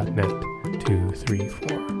WTJU.net, 2, 3,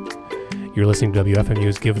 4. You're listening to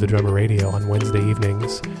WFMU's Give the Drummer Radio on Wednesday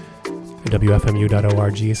evenings at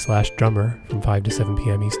WFMU.org/drummer from 5 to 7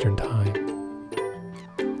 p.m. Eastern Time.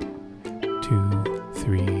 2,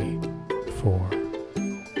 3, 4.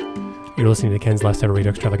 You're listening to Ken's last ever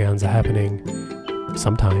radio extravaganza, happening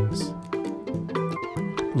sometimes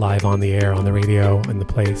live on the air, on the radio, and the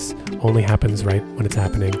place. Only happens right when it's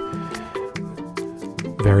happening.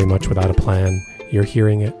 Very much without a plan. You're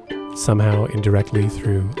hearing it somehow indirectly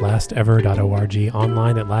through lastever.org,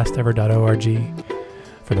 online at lastever.org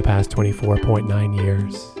for the past 24.9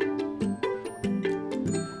 years.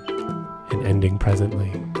 And ending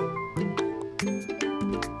presently.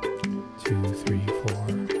 2, 3,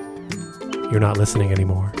 4. you're not listening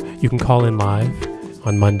anymore. You can call in live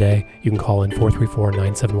on Monday. You can call in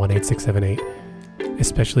 434-971-8678,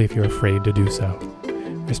 especially if you're afraid to do so,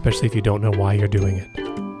 especially if you don't know why you're doing it,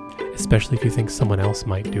 especially if you think someone else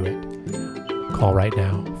might do it. Call right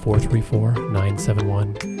now,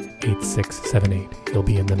 434-971-8678. You'll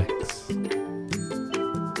be in the mix.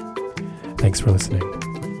 Thanks for listening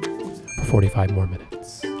for 45 more minutes.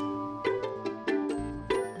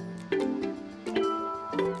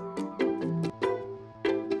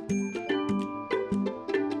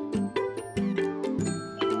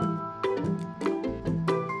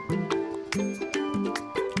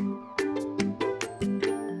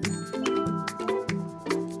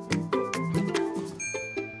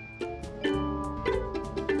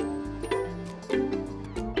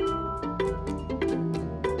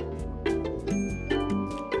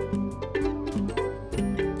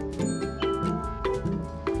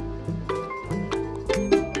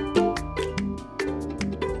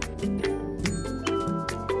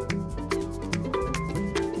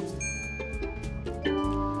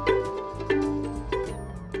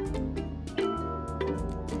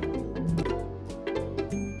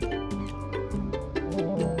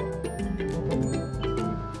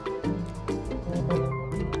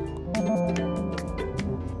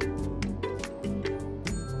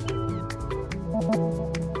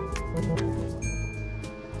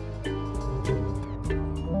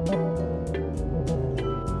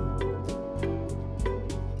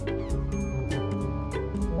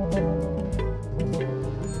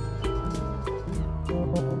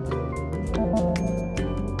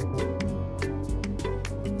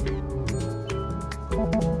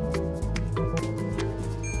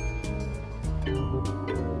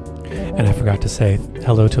 And I forgot to say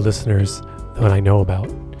hello to listeners that I know about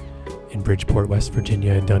in Bridgeport, West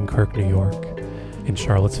Virginia, in Dunkirk, New York, in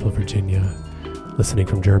Charlottesville, Virginia, listening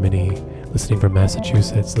from Germany, listening from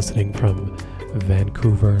Massachusetts, listening from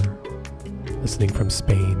Vancouver, listening from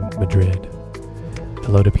Spain, Madrid.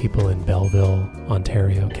 Hello to people in Belleville,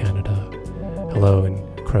 Ontario, Canada. Hello in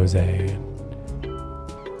Crozet.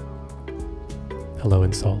 Hello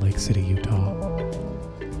in Salt Lake City, Utah.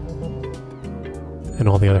 And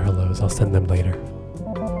all the other hellos, I'll send them later.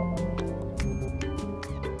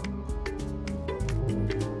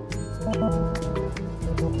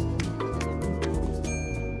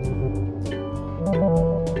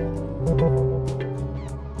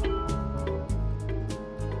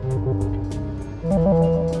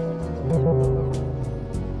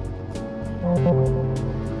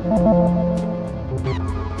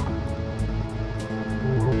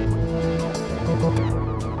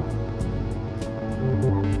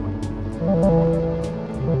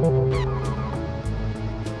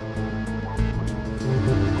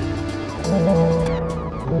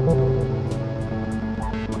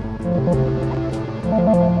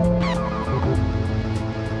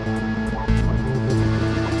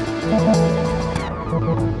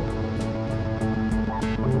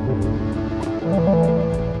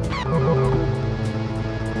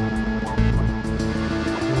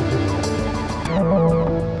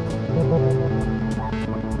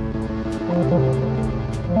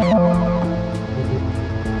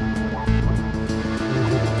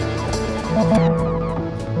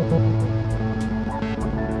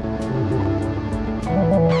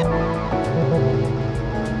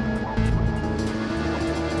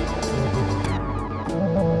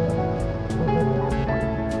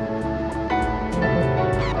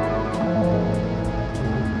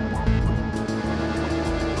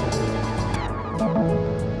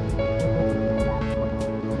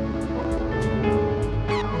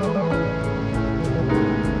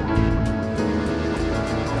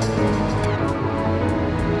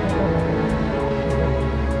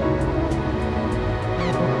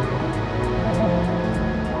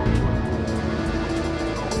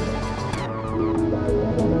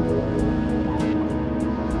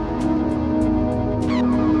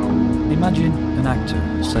 Imagine an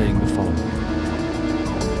actor saying the following.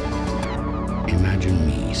 Imagine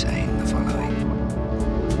me saying the following.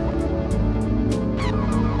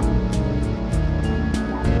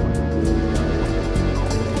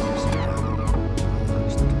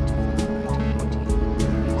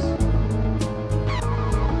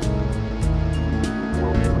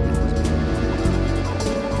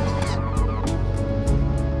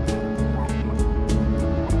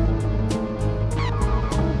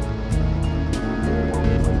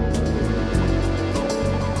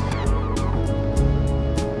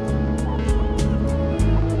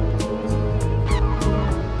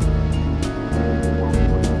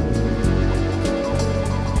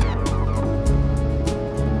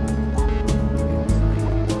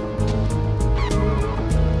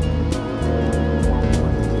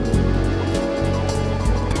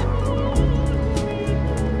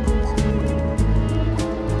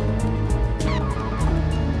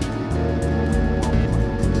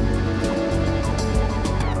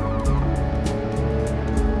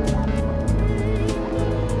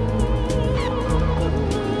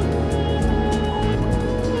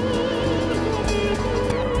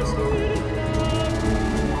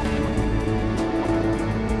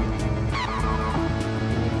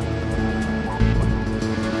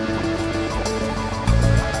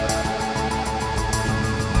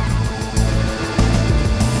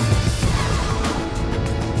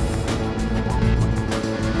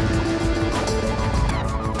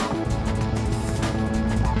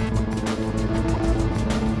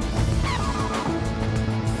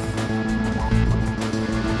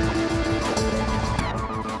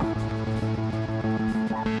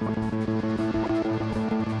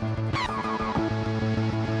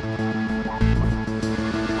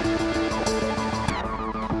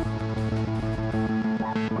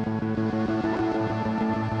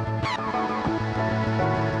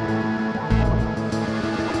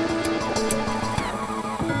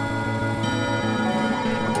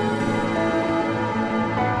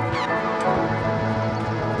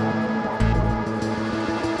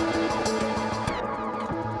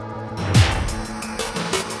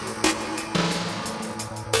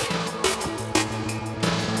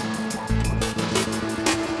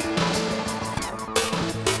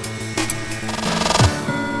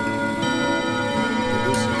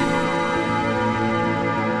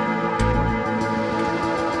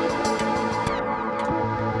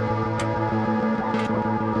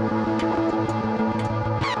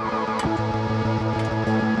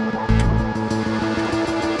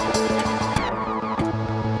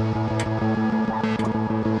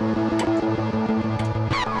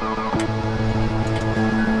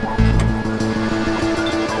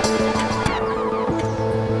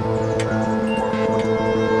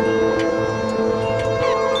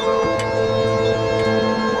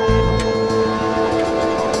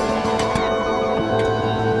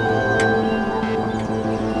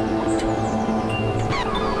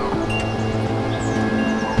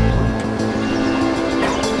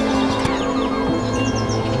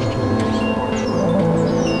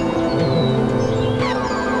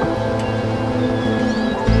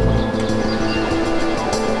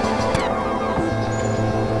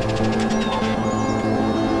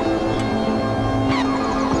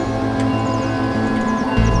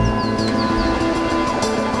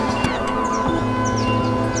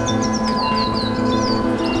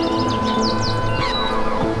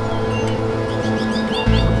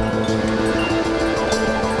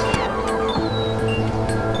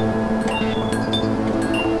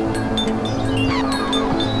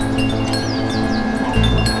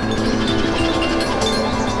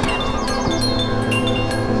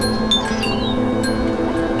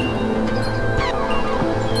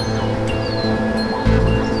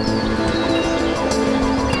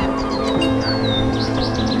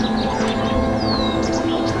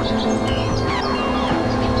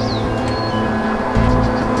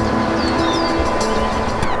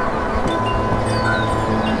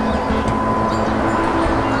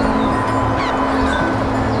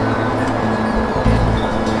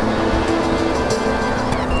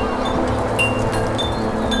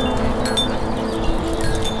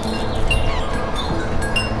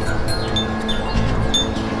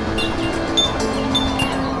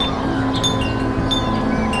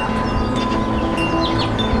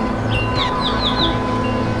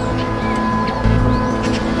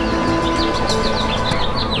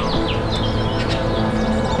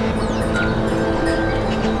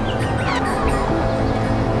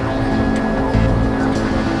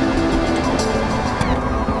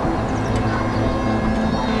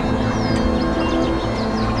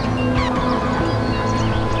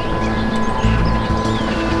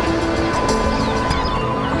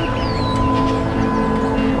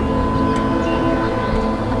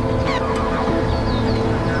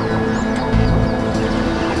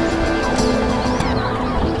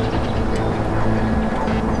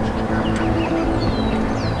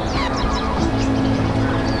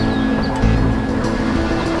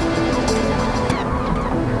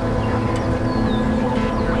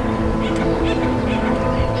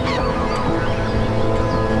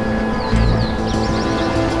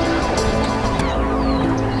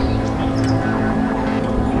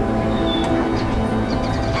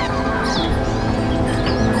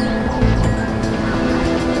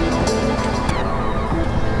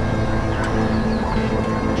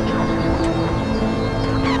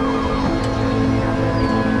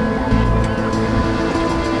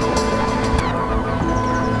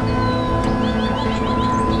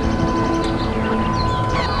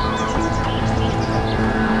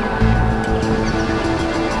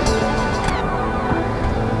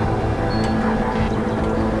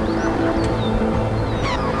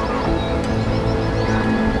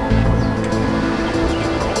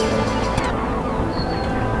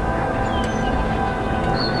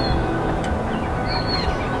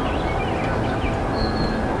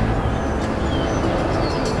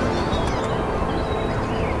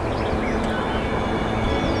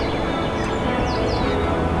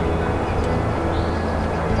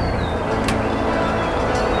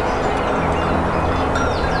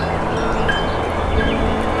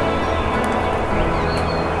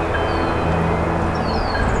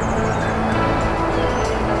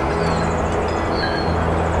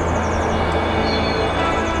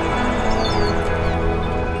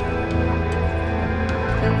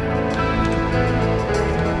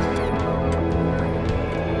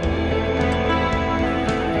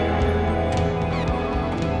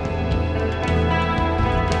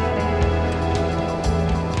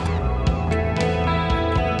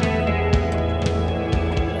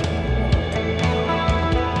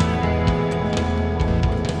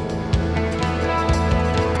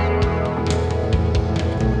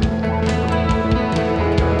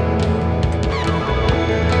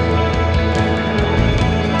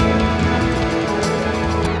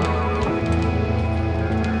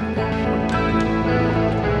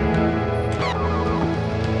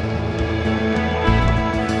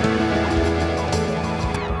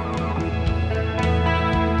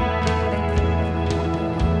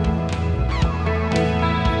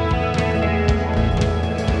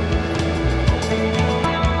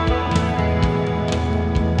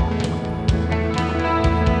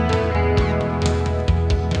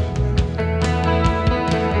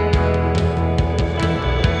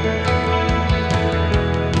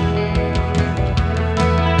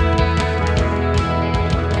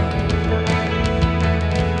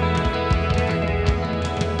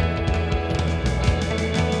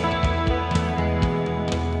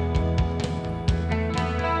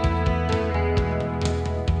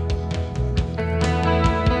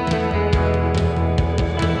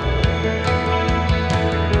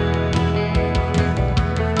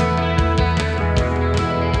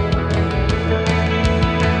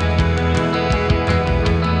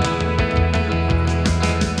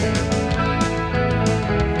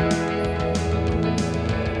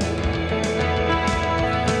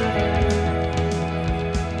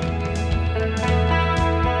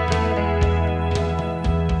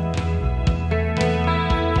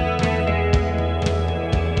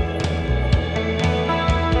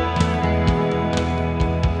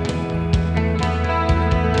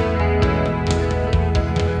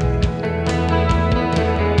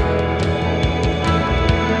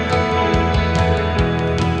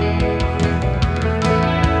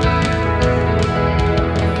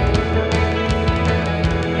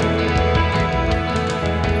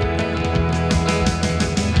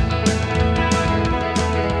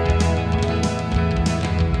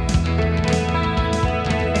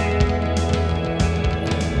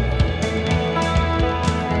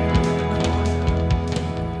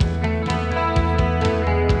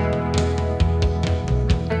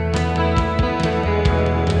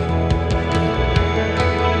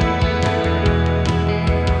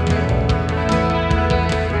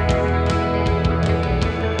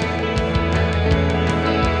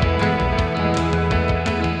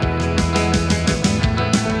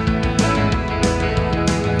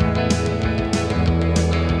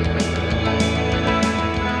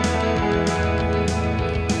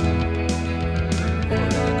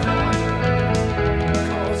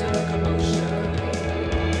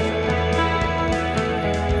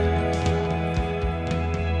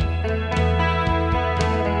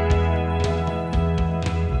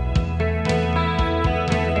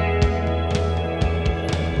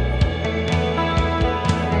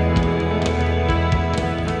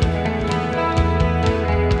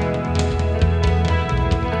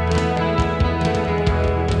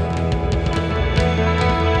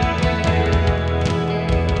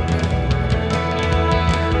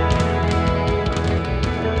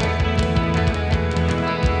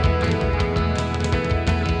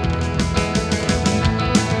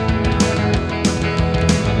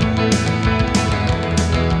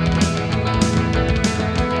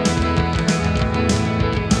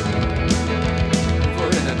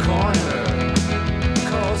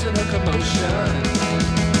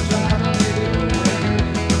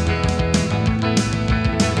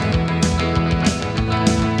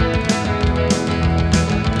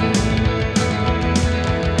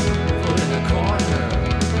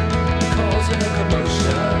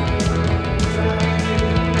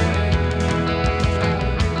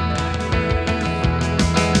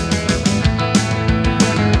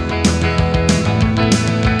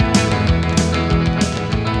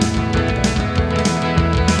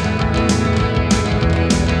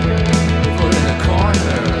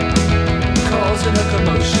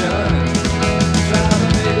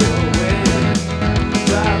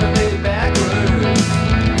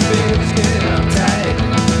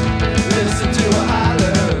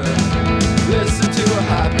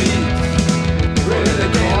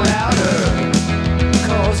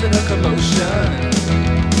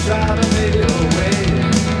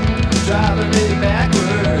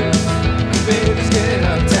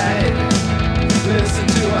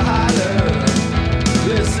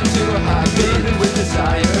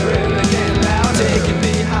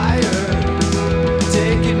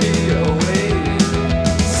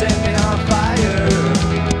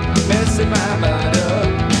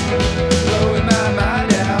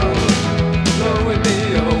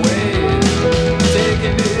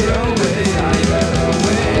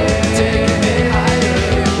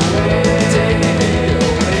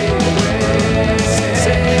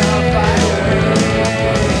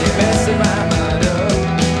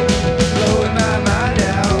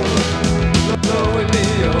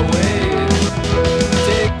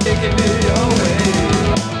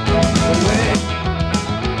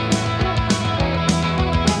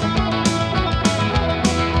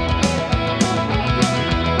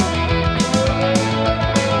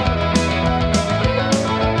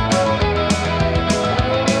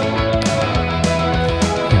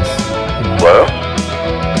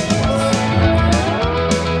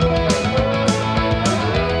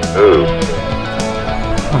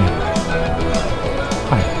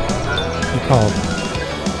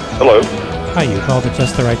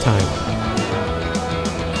 just the right time.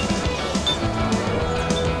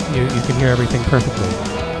 You can hear everything perfectly.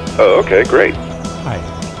 Oh, okay, great. Hi.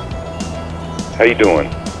 How you doing?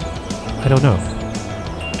 I don't know.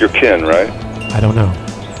 You're Ken, right? I don't know.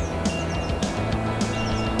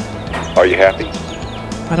 Are you happy?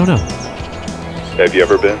 I don't know. Have you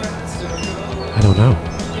ever been? I don't know.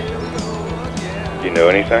 Do you know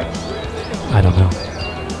anything? I don't know.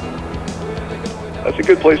 That's a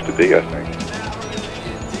good place to be, I think.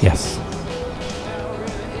 Yes.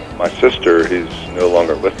 My sister, who's no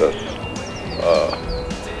longer with us,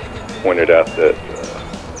 pointed out that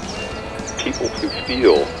people who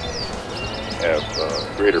feel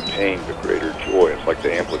have greater pain but greater joy. It's like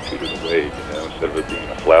the amplitude of the wave, you know, instead of it being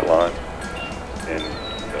a flat line. And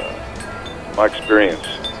my experience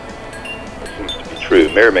seems to be true.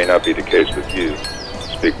 It may or may not be the case with you.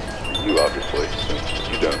 I'll speak for you, obviously, since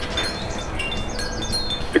you don't,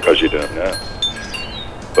 because you don't know.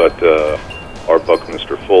 But our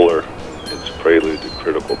Buckminster Fuller, in his Prelude to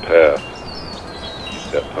Critical Path,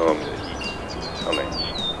 used that poem that Cummings.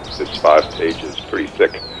 It's 5 pages, pretty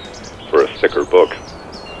thick for a thicker book.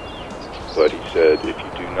 But he said, if you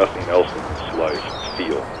do nothing else in this life,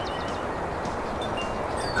 feel.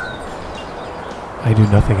 I do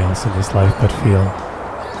nothing else in this life but feel.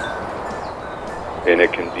 And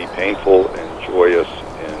it can be painful and joyous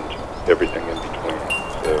and everything in between.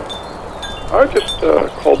 So I just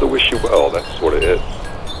called to wish you well. That's sort of it.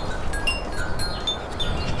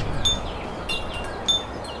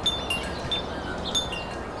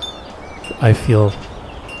 I feel.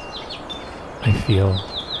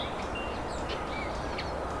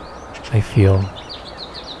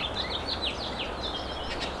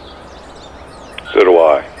 So do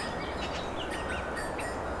I.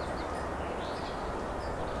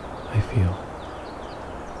 I feel.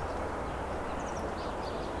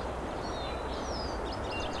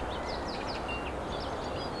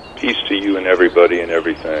 Peace to you and everybody and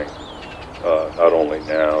everything. Not only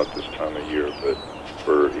now at this time of year, but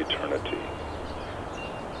for eternity.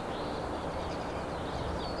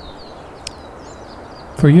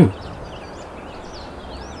 For you.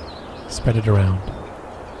 Spread it around.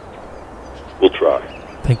 We'll try.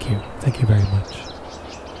 Thank you. Thank you very much.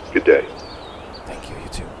 Good day. Thank you. You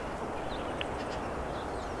too.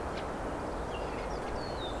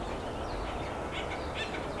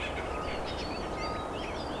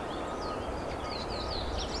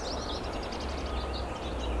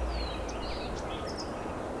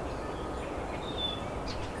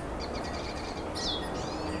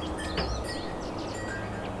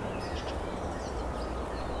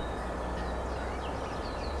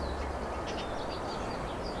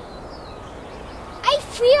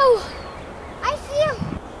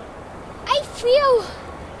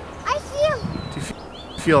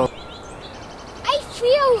 Feel.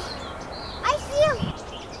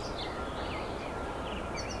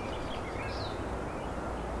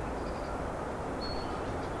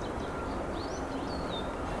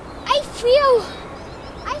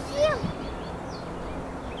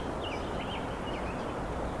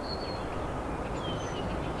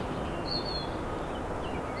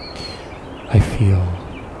 I feel.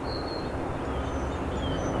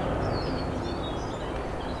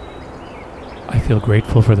 I feel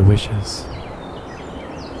grateful for the wishes.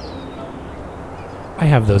 I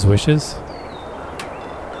have those wishes.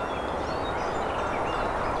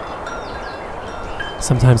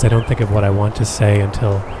 Sometimes I don't think of what I want to say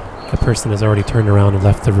until the person has already turned around and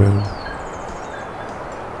left the room.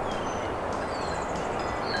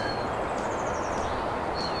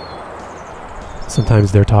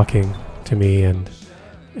 Sometimes they're talking to me and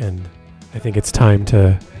I think it's time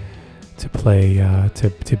to play,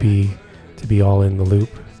 to be all in the loop,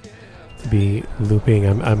 to be looping.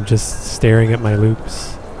 I'm just staring at my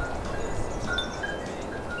loops.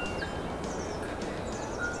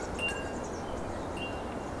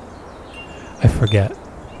 I forget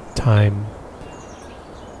time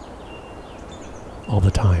all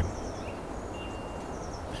the time.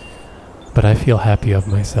 But I feel happy of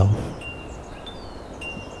myself.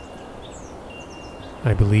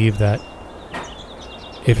 I believe that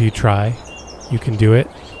if you try, you can do it.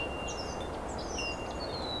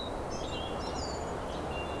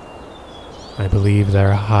 I believe there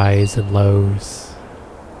are highs and lows.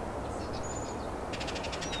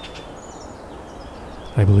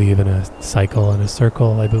 I believe in a cycle and a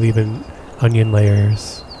circle. I believe in onion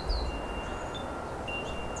layers.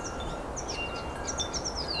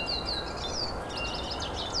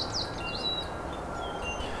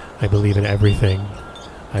 I believe in everything.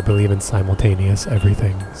 I believe in simultaneous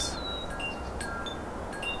everythings.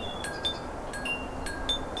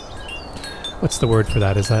 What's the word for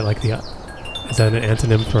that? Is that like is that an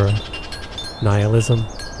antonym for nihilism?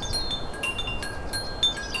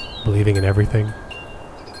 Believing in everything?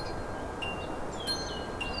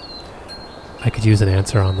 I could use an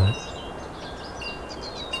answer on that.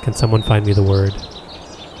 Can someone find me the word?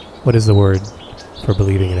 What is the word for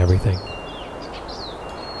believing in everything?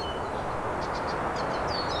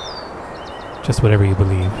 Just whatever you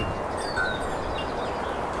believe.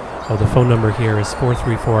 Oh, the phone number here is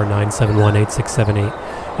 434-971-8678.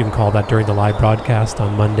 You can call that during the live broadcast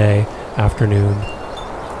on Monday afternoon.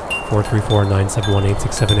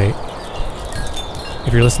 434-971-8678.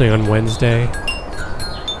 If you're listening on Wednesday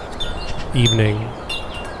evening,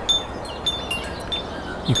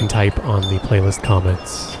 you can type on the playlist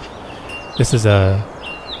comments. This is a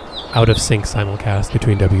out of sync simulcast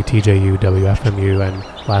between WTJU, WFMU, and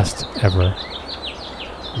Last Ever.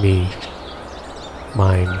 Me.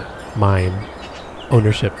 Mine.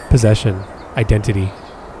 Ownership. Possession. Identity.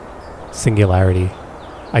 Singularity.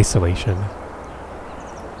 Isolation.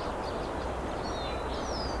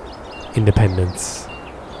 Independence.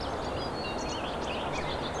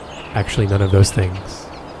 Actually, none of those things.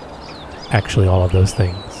 Actually, all of those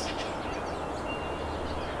things.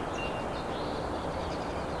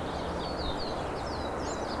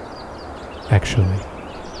 Actually.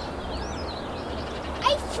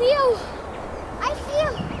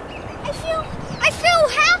 I feel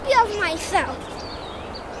happy of myself.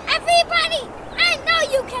 Everybody, I know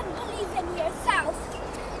you can believe in yourself.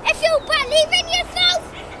 If you believe in yourself,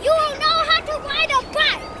 you will know how to ride a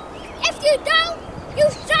bike. If you don't, you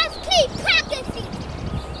just keep practicing.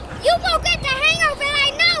 You will get the hang of it,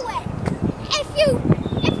 I know it. If you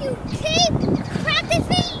keep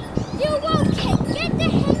practicing, you will get the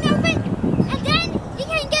hang of it, and then you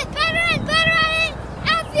can get better and better at it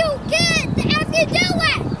as you do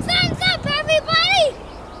it. Thumbs up, everybody!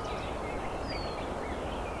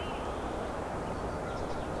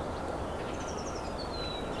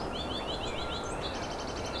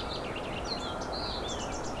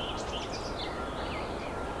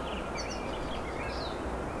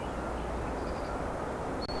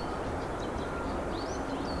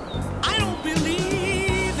 I don't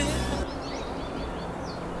believe it.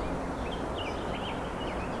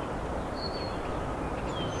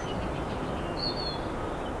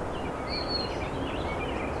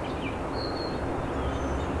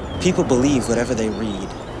 People believe whatever they read.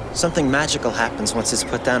 Something magical happens once it's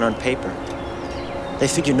put down on paper. They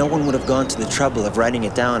figure no one would have gone to the trouble of writing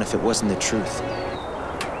it down if it wasn't the truth.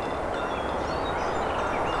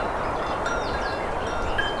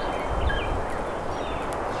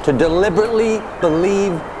 To deliberately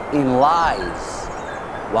believe in lies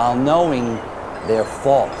while knowing they're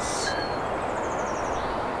false.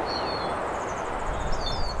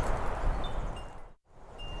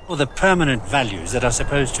 Or the permanent values that are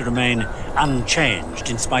supposed to remain unchanged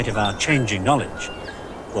in spite of our changing knowledge.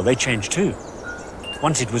 Well, they change too.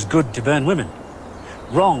 Once it was good to burn women.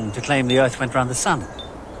 Wrong to claim the earth went round the sun.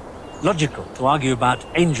 Logical to argue about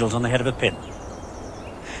angels on the head of a pin.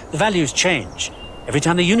 The values change every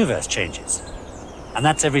time the universe changes. And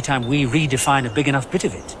that's every time we redefine a big enough bit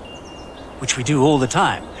of it. Which we do all the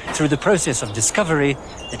time through the process of discovery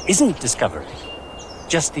that isn't discovery.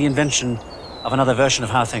 Just the invention of another version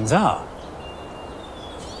of how things are.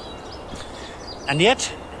 And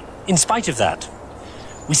yet, in spite of that,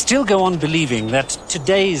 we still go on believing that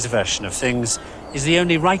today's version of things is the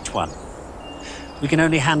only right one. We can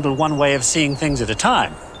only handle one way of seeing things at a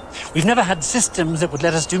time. We've never had systems that would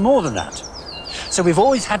let us do more than that. So we've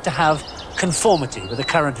always had to have conformity with the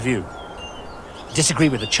current view. Disagree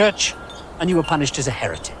with the church, and you were punished as a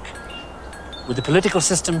heretic. With the political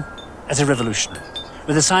system, as a revolutionary.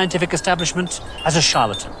 With the scientific establishment, as a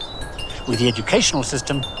charlatan. With the educational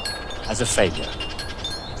system, as a failure.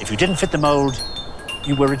 If you didn't fit the mold,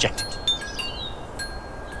 you were rejected.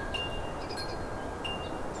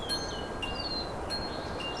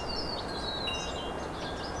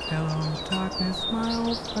 Hello, darkness, my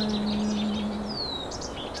old friend.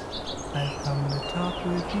 I've come to talk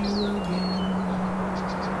with you again.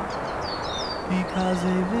 Because a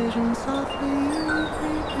vision softly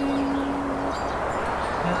creeping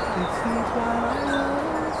left its seeds while I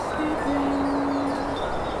was sleeping.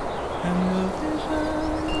 And the vision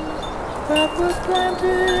that was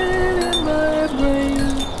planted in my brain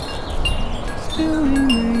still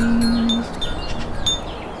remains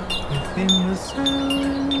within the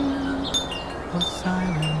sound of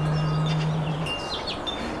silence.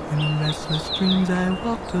 In restless dreams I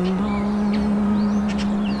walked alone,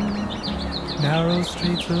 narrow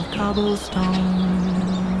streets of cobblestone,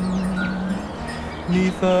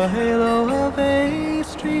 neath the halo of a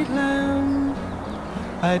street lamp.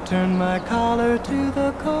 I turned my collar to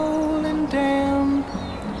the cold and damp.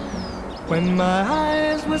 When my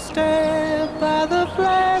eyes were stabbed by the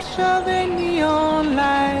flash of a neon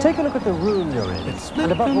light. Take a look at the room you're in,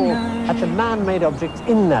 and above all, at the man-made objects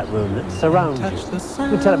in that room that surround you.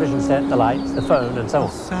 The television set, the lights, the phone, and so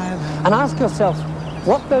on. And ask yourself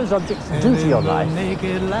what those objects do to your life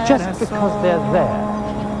just because they're there.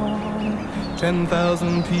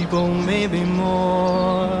 10,000 people, maybe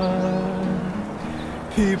more.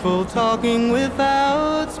 People talking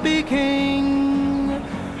without speaking.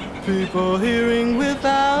 People hearing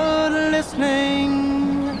without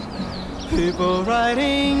listening. People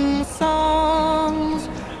writing songs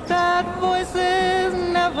that voices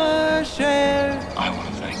never share. I want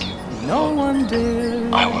to thank you. No one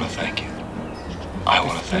did. I want to thank you. I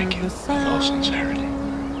want to thank you with all sincerity.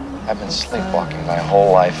 I've been sleepwalking my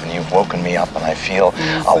whole life, and you've woken me up, and I feel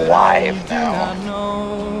alive now.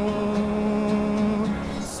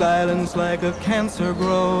 Silence like a cancer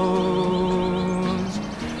grows.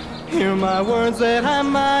 Hear my words that I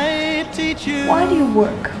might teach you. Why do you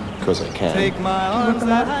work? Because I can. Take my arms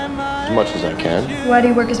that I might. As much as I can. Why do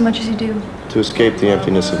you work as much as you do? To escape the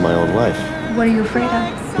emptiness of my own life. What are you afraid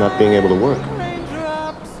of? Not being able to work.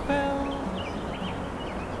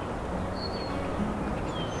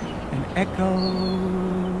 Echo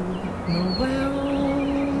the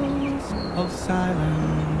wells of silence,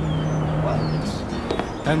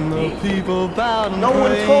 and the people bowed and No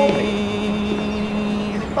one told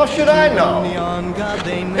me. How should I know?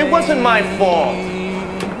 It wasn't my fault.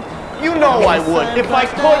 You know I would. If I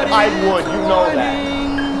could, I would. You know that.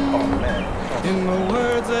 Oh, man.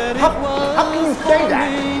 How can you say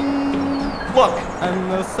that? Look,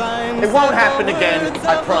 it won't happen again,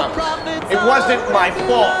 I promise. It wasn't my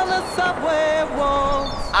fault.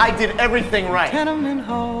 I did everything right.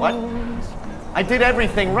 What? I did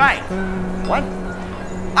everything right. What?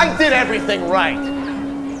 I did everything right.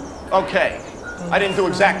 Okay, I didn't do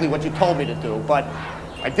exactly what you told me to do, but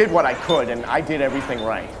I did what I could, and I did everything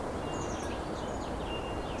right.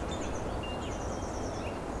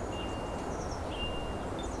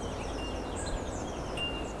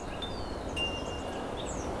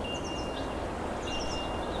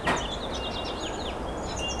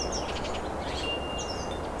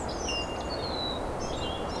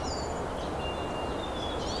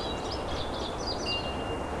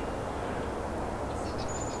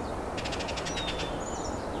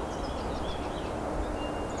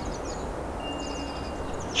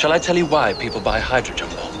 Shall I tell you why people buy hydrogen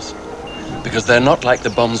bombs? Because they're not like the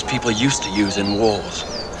bombs people used to use in wars.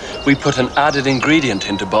 We put an added ingredient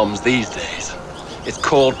into bombs these days. It's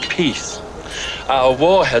called peace. Our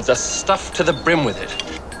warheads are stuffed to the brim with it.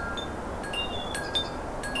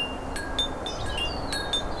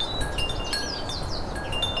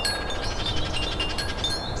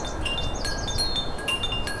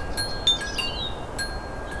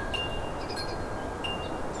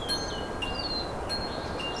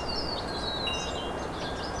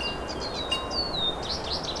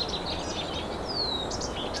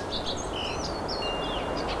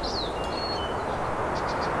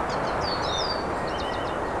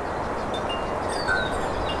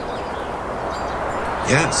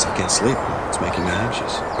 Yes, I can't sleep. It's making me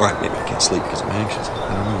anxious. Or maybe I can't sleep because I'm anxious.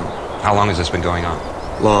 I don't know. How long has this been going on?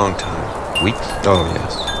 Long time. Weeks? Oh,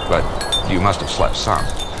 yes. But you must have slept some.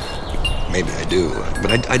 Maybe I do.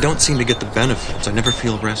 But I don't seem to get the benefits. I never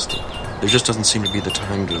feel rested. There just doesn't seem to be the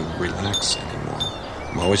time to relax anymore.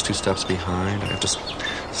 I'm always 2 steps behind. I have to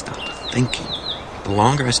stop thinking. The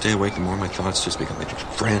longer I stay awake, the more my thoughts just become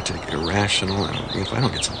frantic, irrational. And if I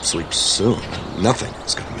don't get some sleep soon, nothing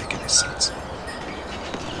is going to make any sense.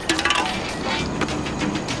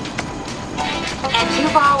 And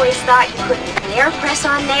you've always thought you couldn't dare press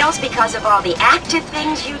on nails because of all the active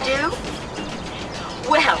things you do?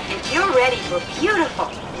 Well, if you're ready for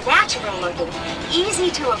beautiful, natural-looking,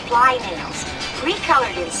 easy-to-apply nails,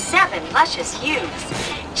 pre-colored in 7 luscious hues,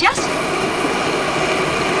 just...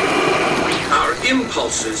 Our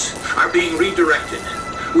impulses are being redirected.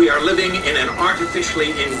 We are living in an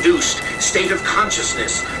artificially induced state of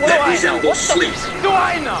consciousness that resembles sleep. Do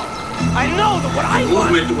I know? I know that what I want.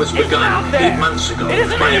 The movement was begun 8 months ago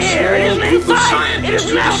by a small group of scientists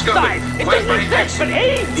who discovered, quite by accident,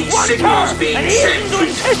 these signals being sent to...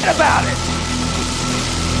 about it.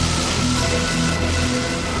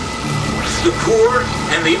 The poor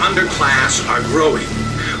and the underclass are growing.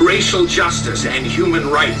 Racial justice and human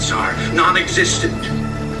rights are non-existent.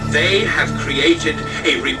 They have created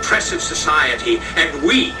a repressive society, and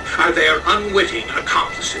we are their unwitting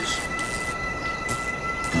accomplices.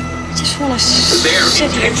 I just want to Their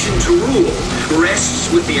intention to rule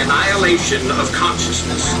rests with the annihilation of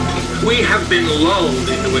consciousness. We have been lulled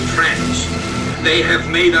into a trance. They have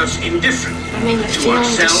made us indifferent the to feeling to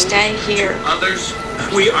ourselves, stay here. to others.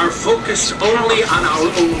 We are focused only on our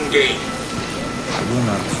own gain. I will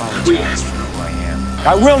not apologize for who I am.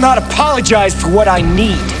 I will not apologize for what I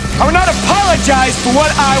need. I will not apologize for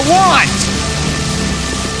what I want.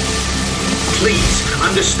 Please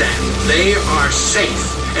understand, they are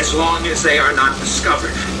safe as long as they are not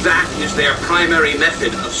discovered. That is their primary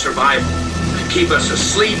method of survival. Keep us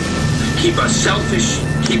asleep, keep us selfish,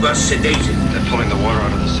 keep us sedated. They're pulling the water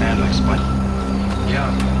out of the sand, I explain. Yeah.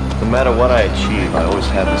 No matter what I achieve, I always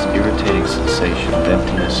have this irritating sensation of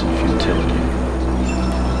emptiness and futility.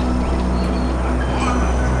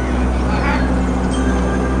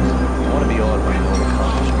 I want to be awed by my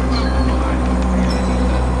own accomplishments.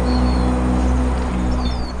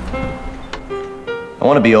 I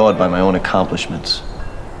want to be awed by my own accomplishments.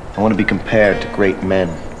 I want to be compared to great men.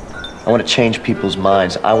 I want to change people's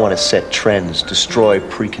minds. I want to set trends, destroy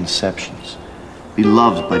preconceptions, be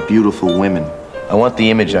loved by beautiful women. I want the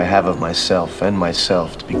image I have of myself and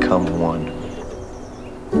myself to become one.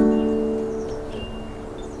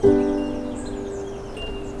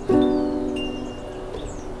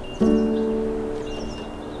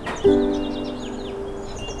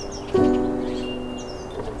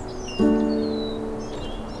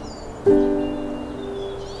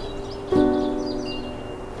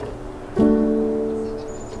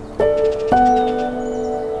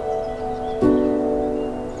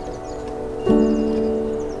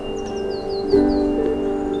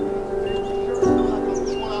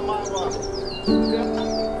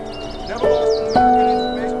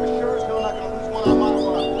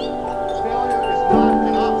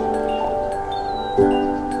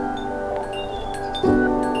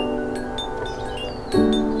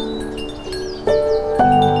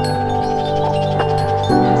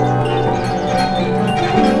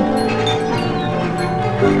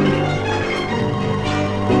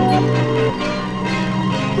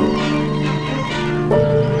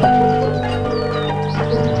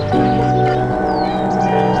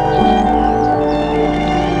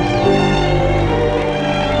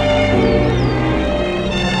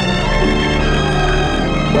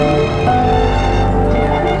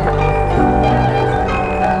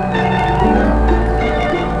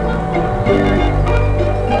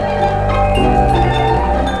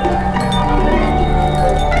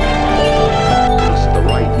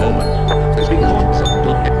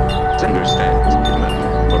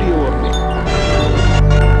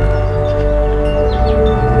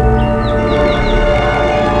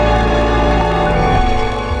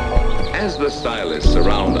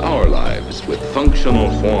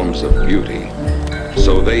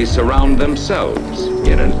 Surround themselves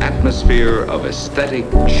in an atmosphere of aesthetic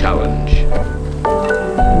challenge.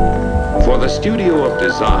 For the studio of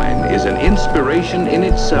design is an inspiration in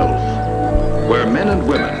itself, where men and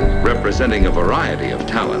women representing a variety of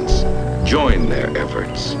talents join their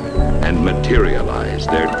efforts and materialize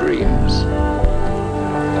their dreams.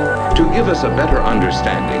 To give us a better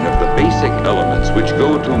understanding of the basic elements which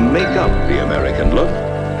go to make up the American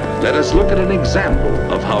look, let us look at an example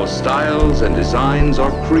of how styles and designs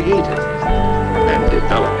are created and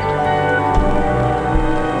developed.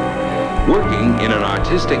 Working in an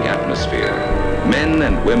artistic atmosphere, men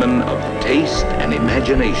and women of taste and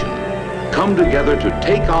imagination come together to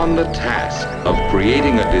take on the task of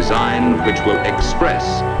creating a design which will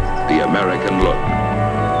express the American look.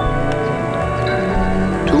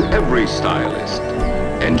 To every stylist,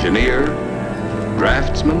 engineer,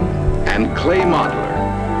 draftsman, and clay modeler,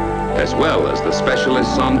 as well as the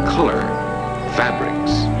specialists on color,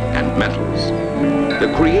 fabrics, and metals.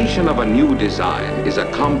 The creation of a new design is a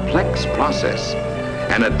complex process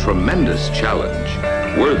and a tremendous challenge,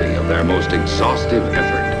 worthy of their most exhaustive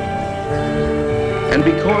effort. And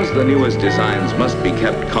because the newest designs must be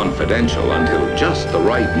kept confidential until just the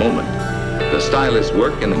right moment, the stylists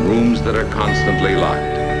work in rooms that are constantly locked.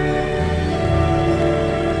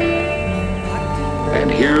 And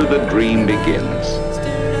here the dream begins,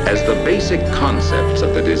 as the basic concepts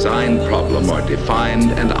of the design problem are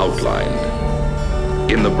defined and outlined.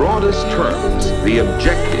 In the broadest terms, the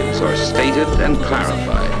objectives are stated and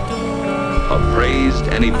clarified, appraised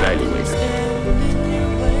and evaluated.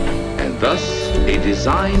 And thus, a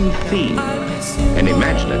design theme, an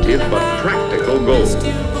imaginative but practical goal,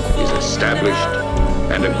 is established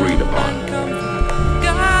and agreed upon.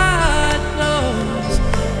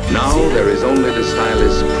 Now there is only the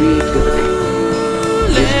stylist's creativity,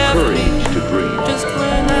 his courage to dream,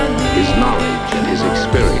 his knowledge and his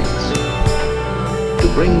experience to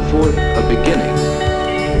bring forth a beginning,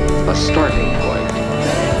 a starting point,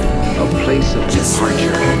 a place of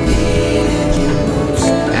departure.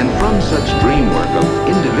 And from such dream work of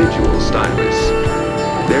individual stylists,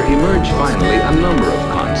 there emerge finally a number of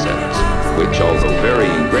concepts, which, although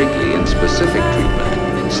varying greatly in specific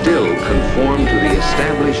treatment, still conform to the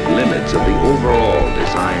established limits of the overall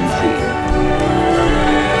design theme.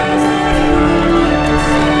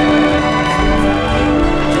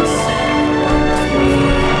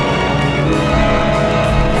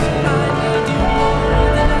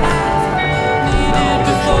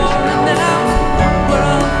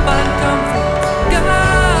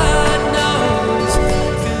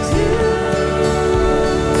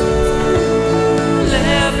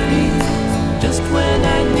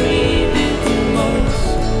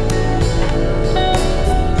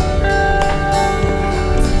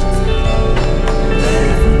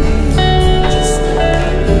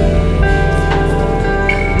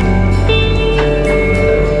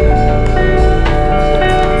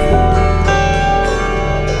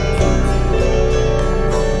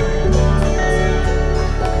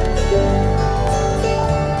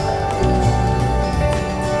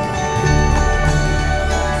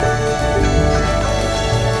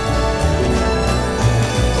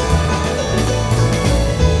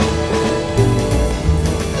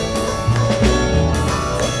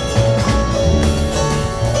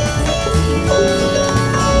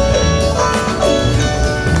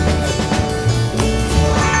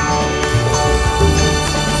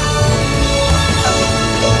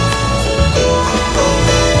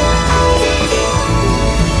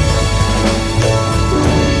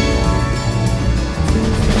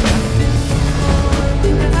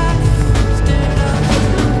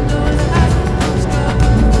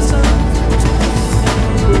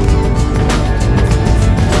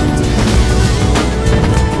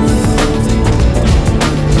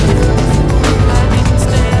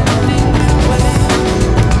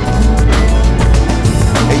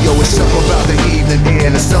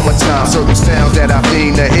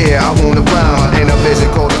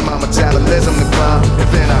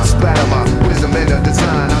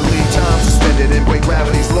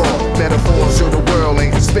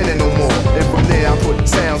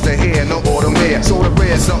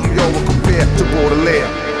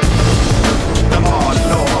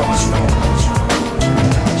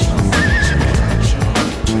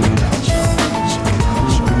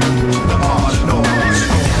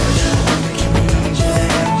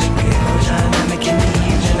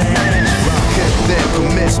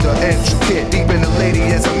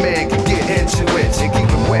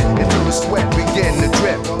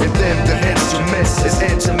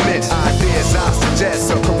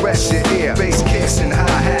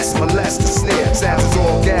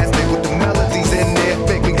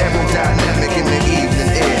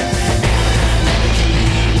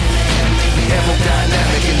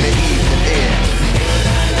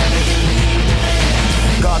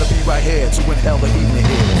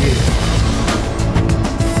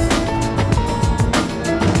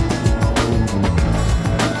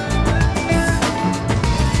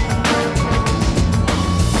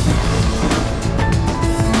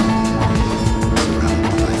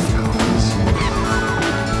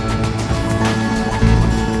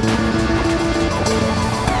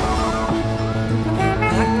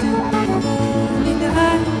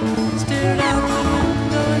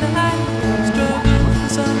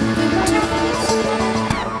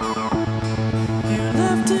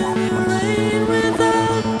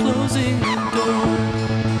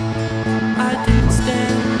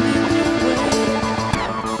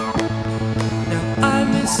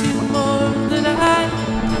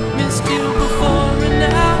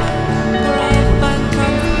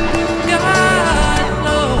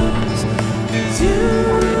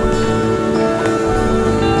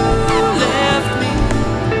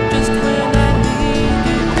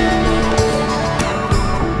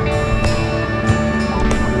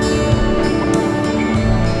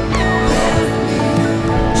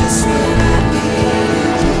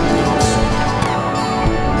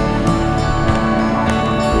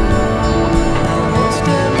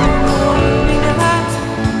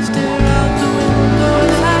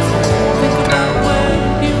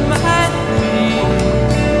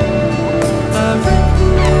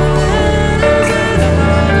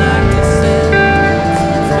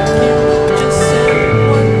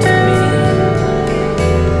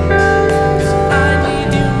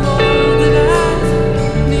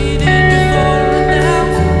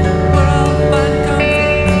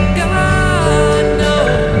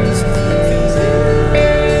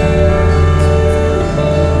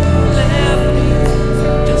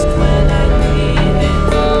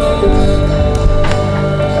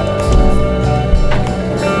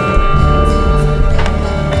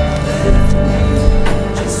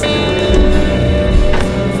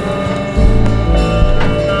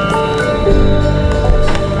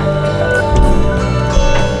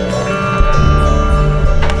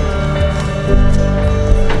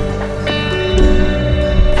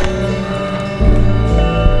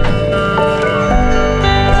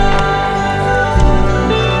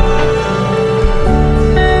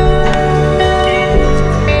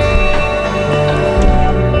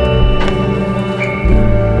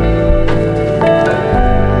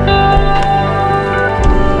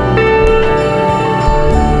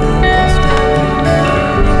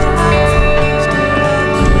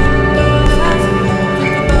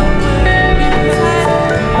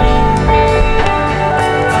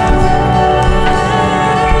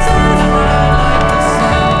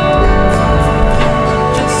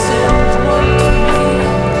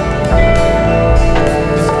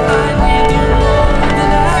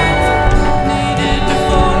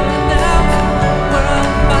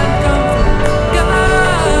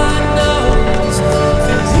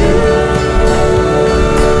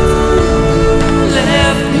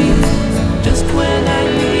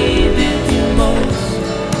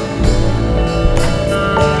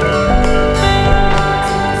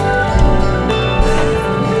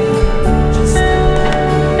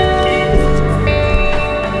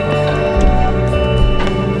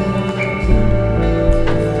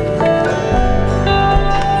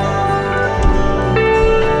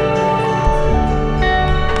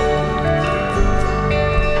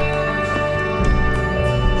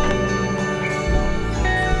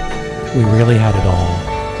 We really had it all.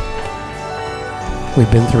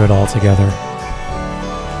 We've been through it all together.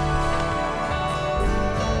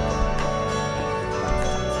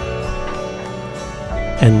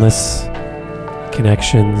 Endless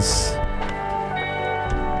connections,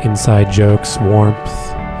 inside jokes, warmth,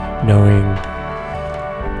 knowing,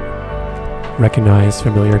 recognized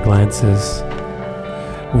familiar glances.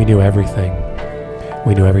 We knew everything.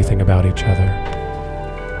 We knew everything about each other.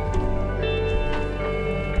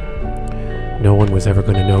 No one was ever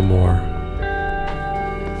going to know more.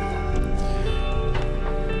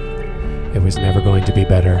 It was never going to be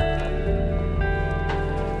better.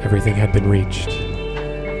 Everything had been reached.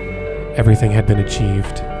 Everything had been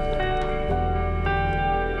achieved.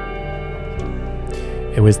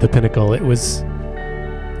 It was the pinnacle. It was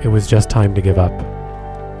just time to give up.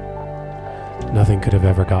 Nothing could have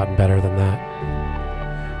ever gotten better than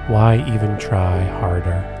that. Why even try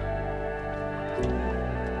harder?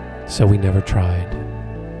 So we never tried.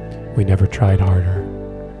 We never tried harder.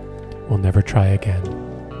 We'll never try again.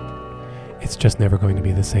 It's just never going to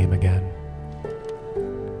be the same again.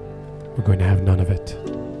 We're going to have none of it.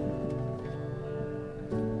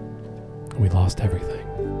 We lost everything.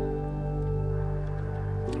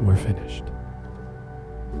 We're finished.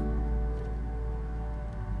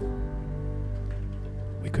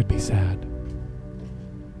 We could be sad.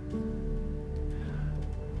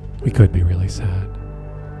 We could be really sad.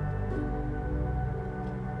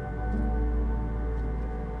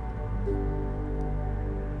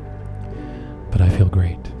 But I feel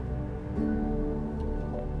great.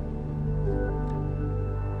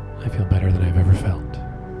 I feel better than I've ever felt.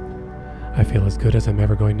 I feel as good as I'm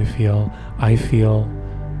ever going to feel. I feel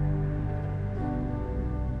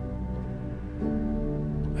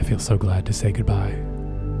so glad to say goodbye.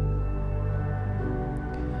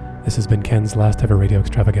 This has been Ken's last ever radio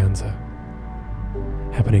extravaganza,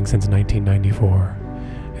 happening since 1994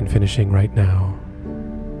 and finishing right now.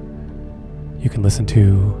 You can listen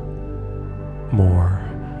to more.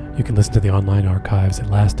 You can listen to the online archives at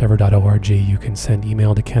lastever.org. You can send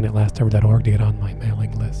email to ken at lastever.org to get on my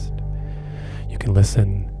mailing list. You can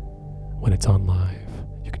listen when it's on live.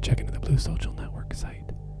 You can check into the Blue Social Network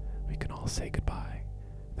site. We can all say goodbye.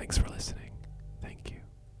 Thanks for listening.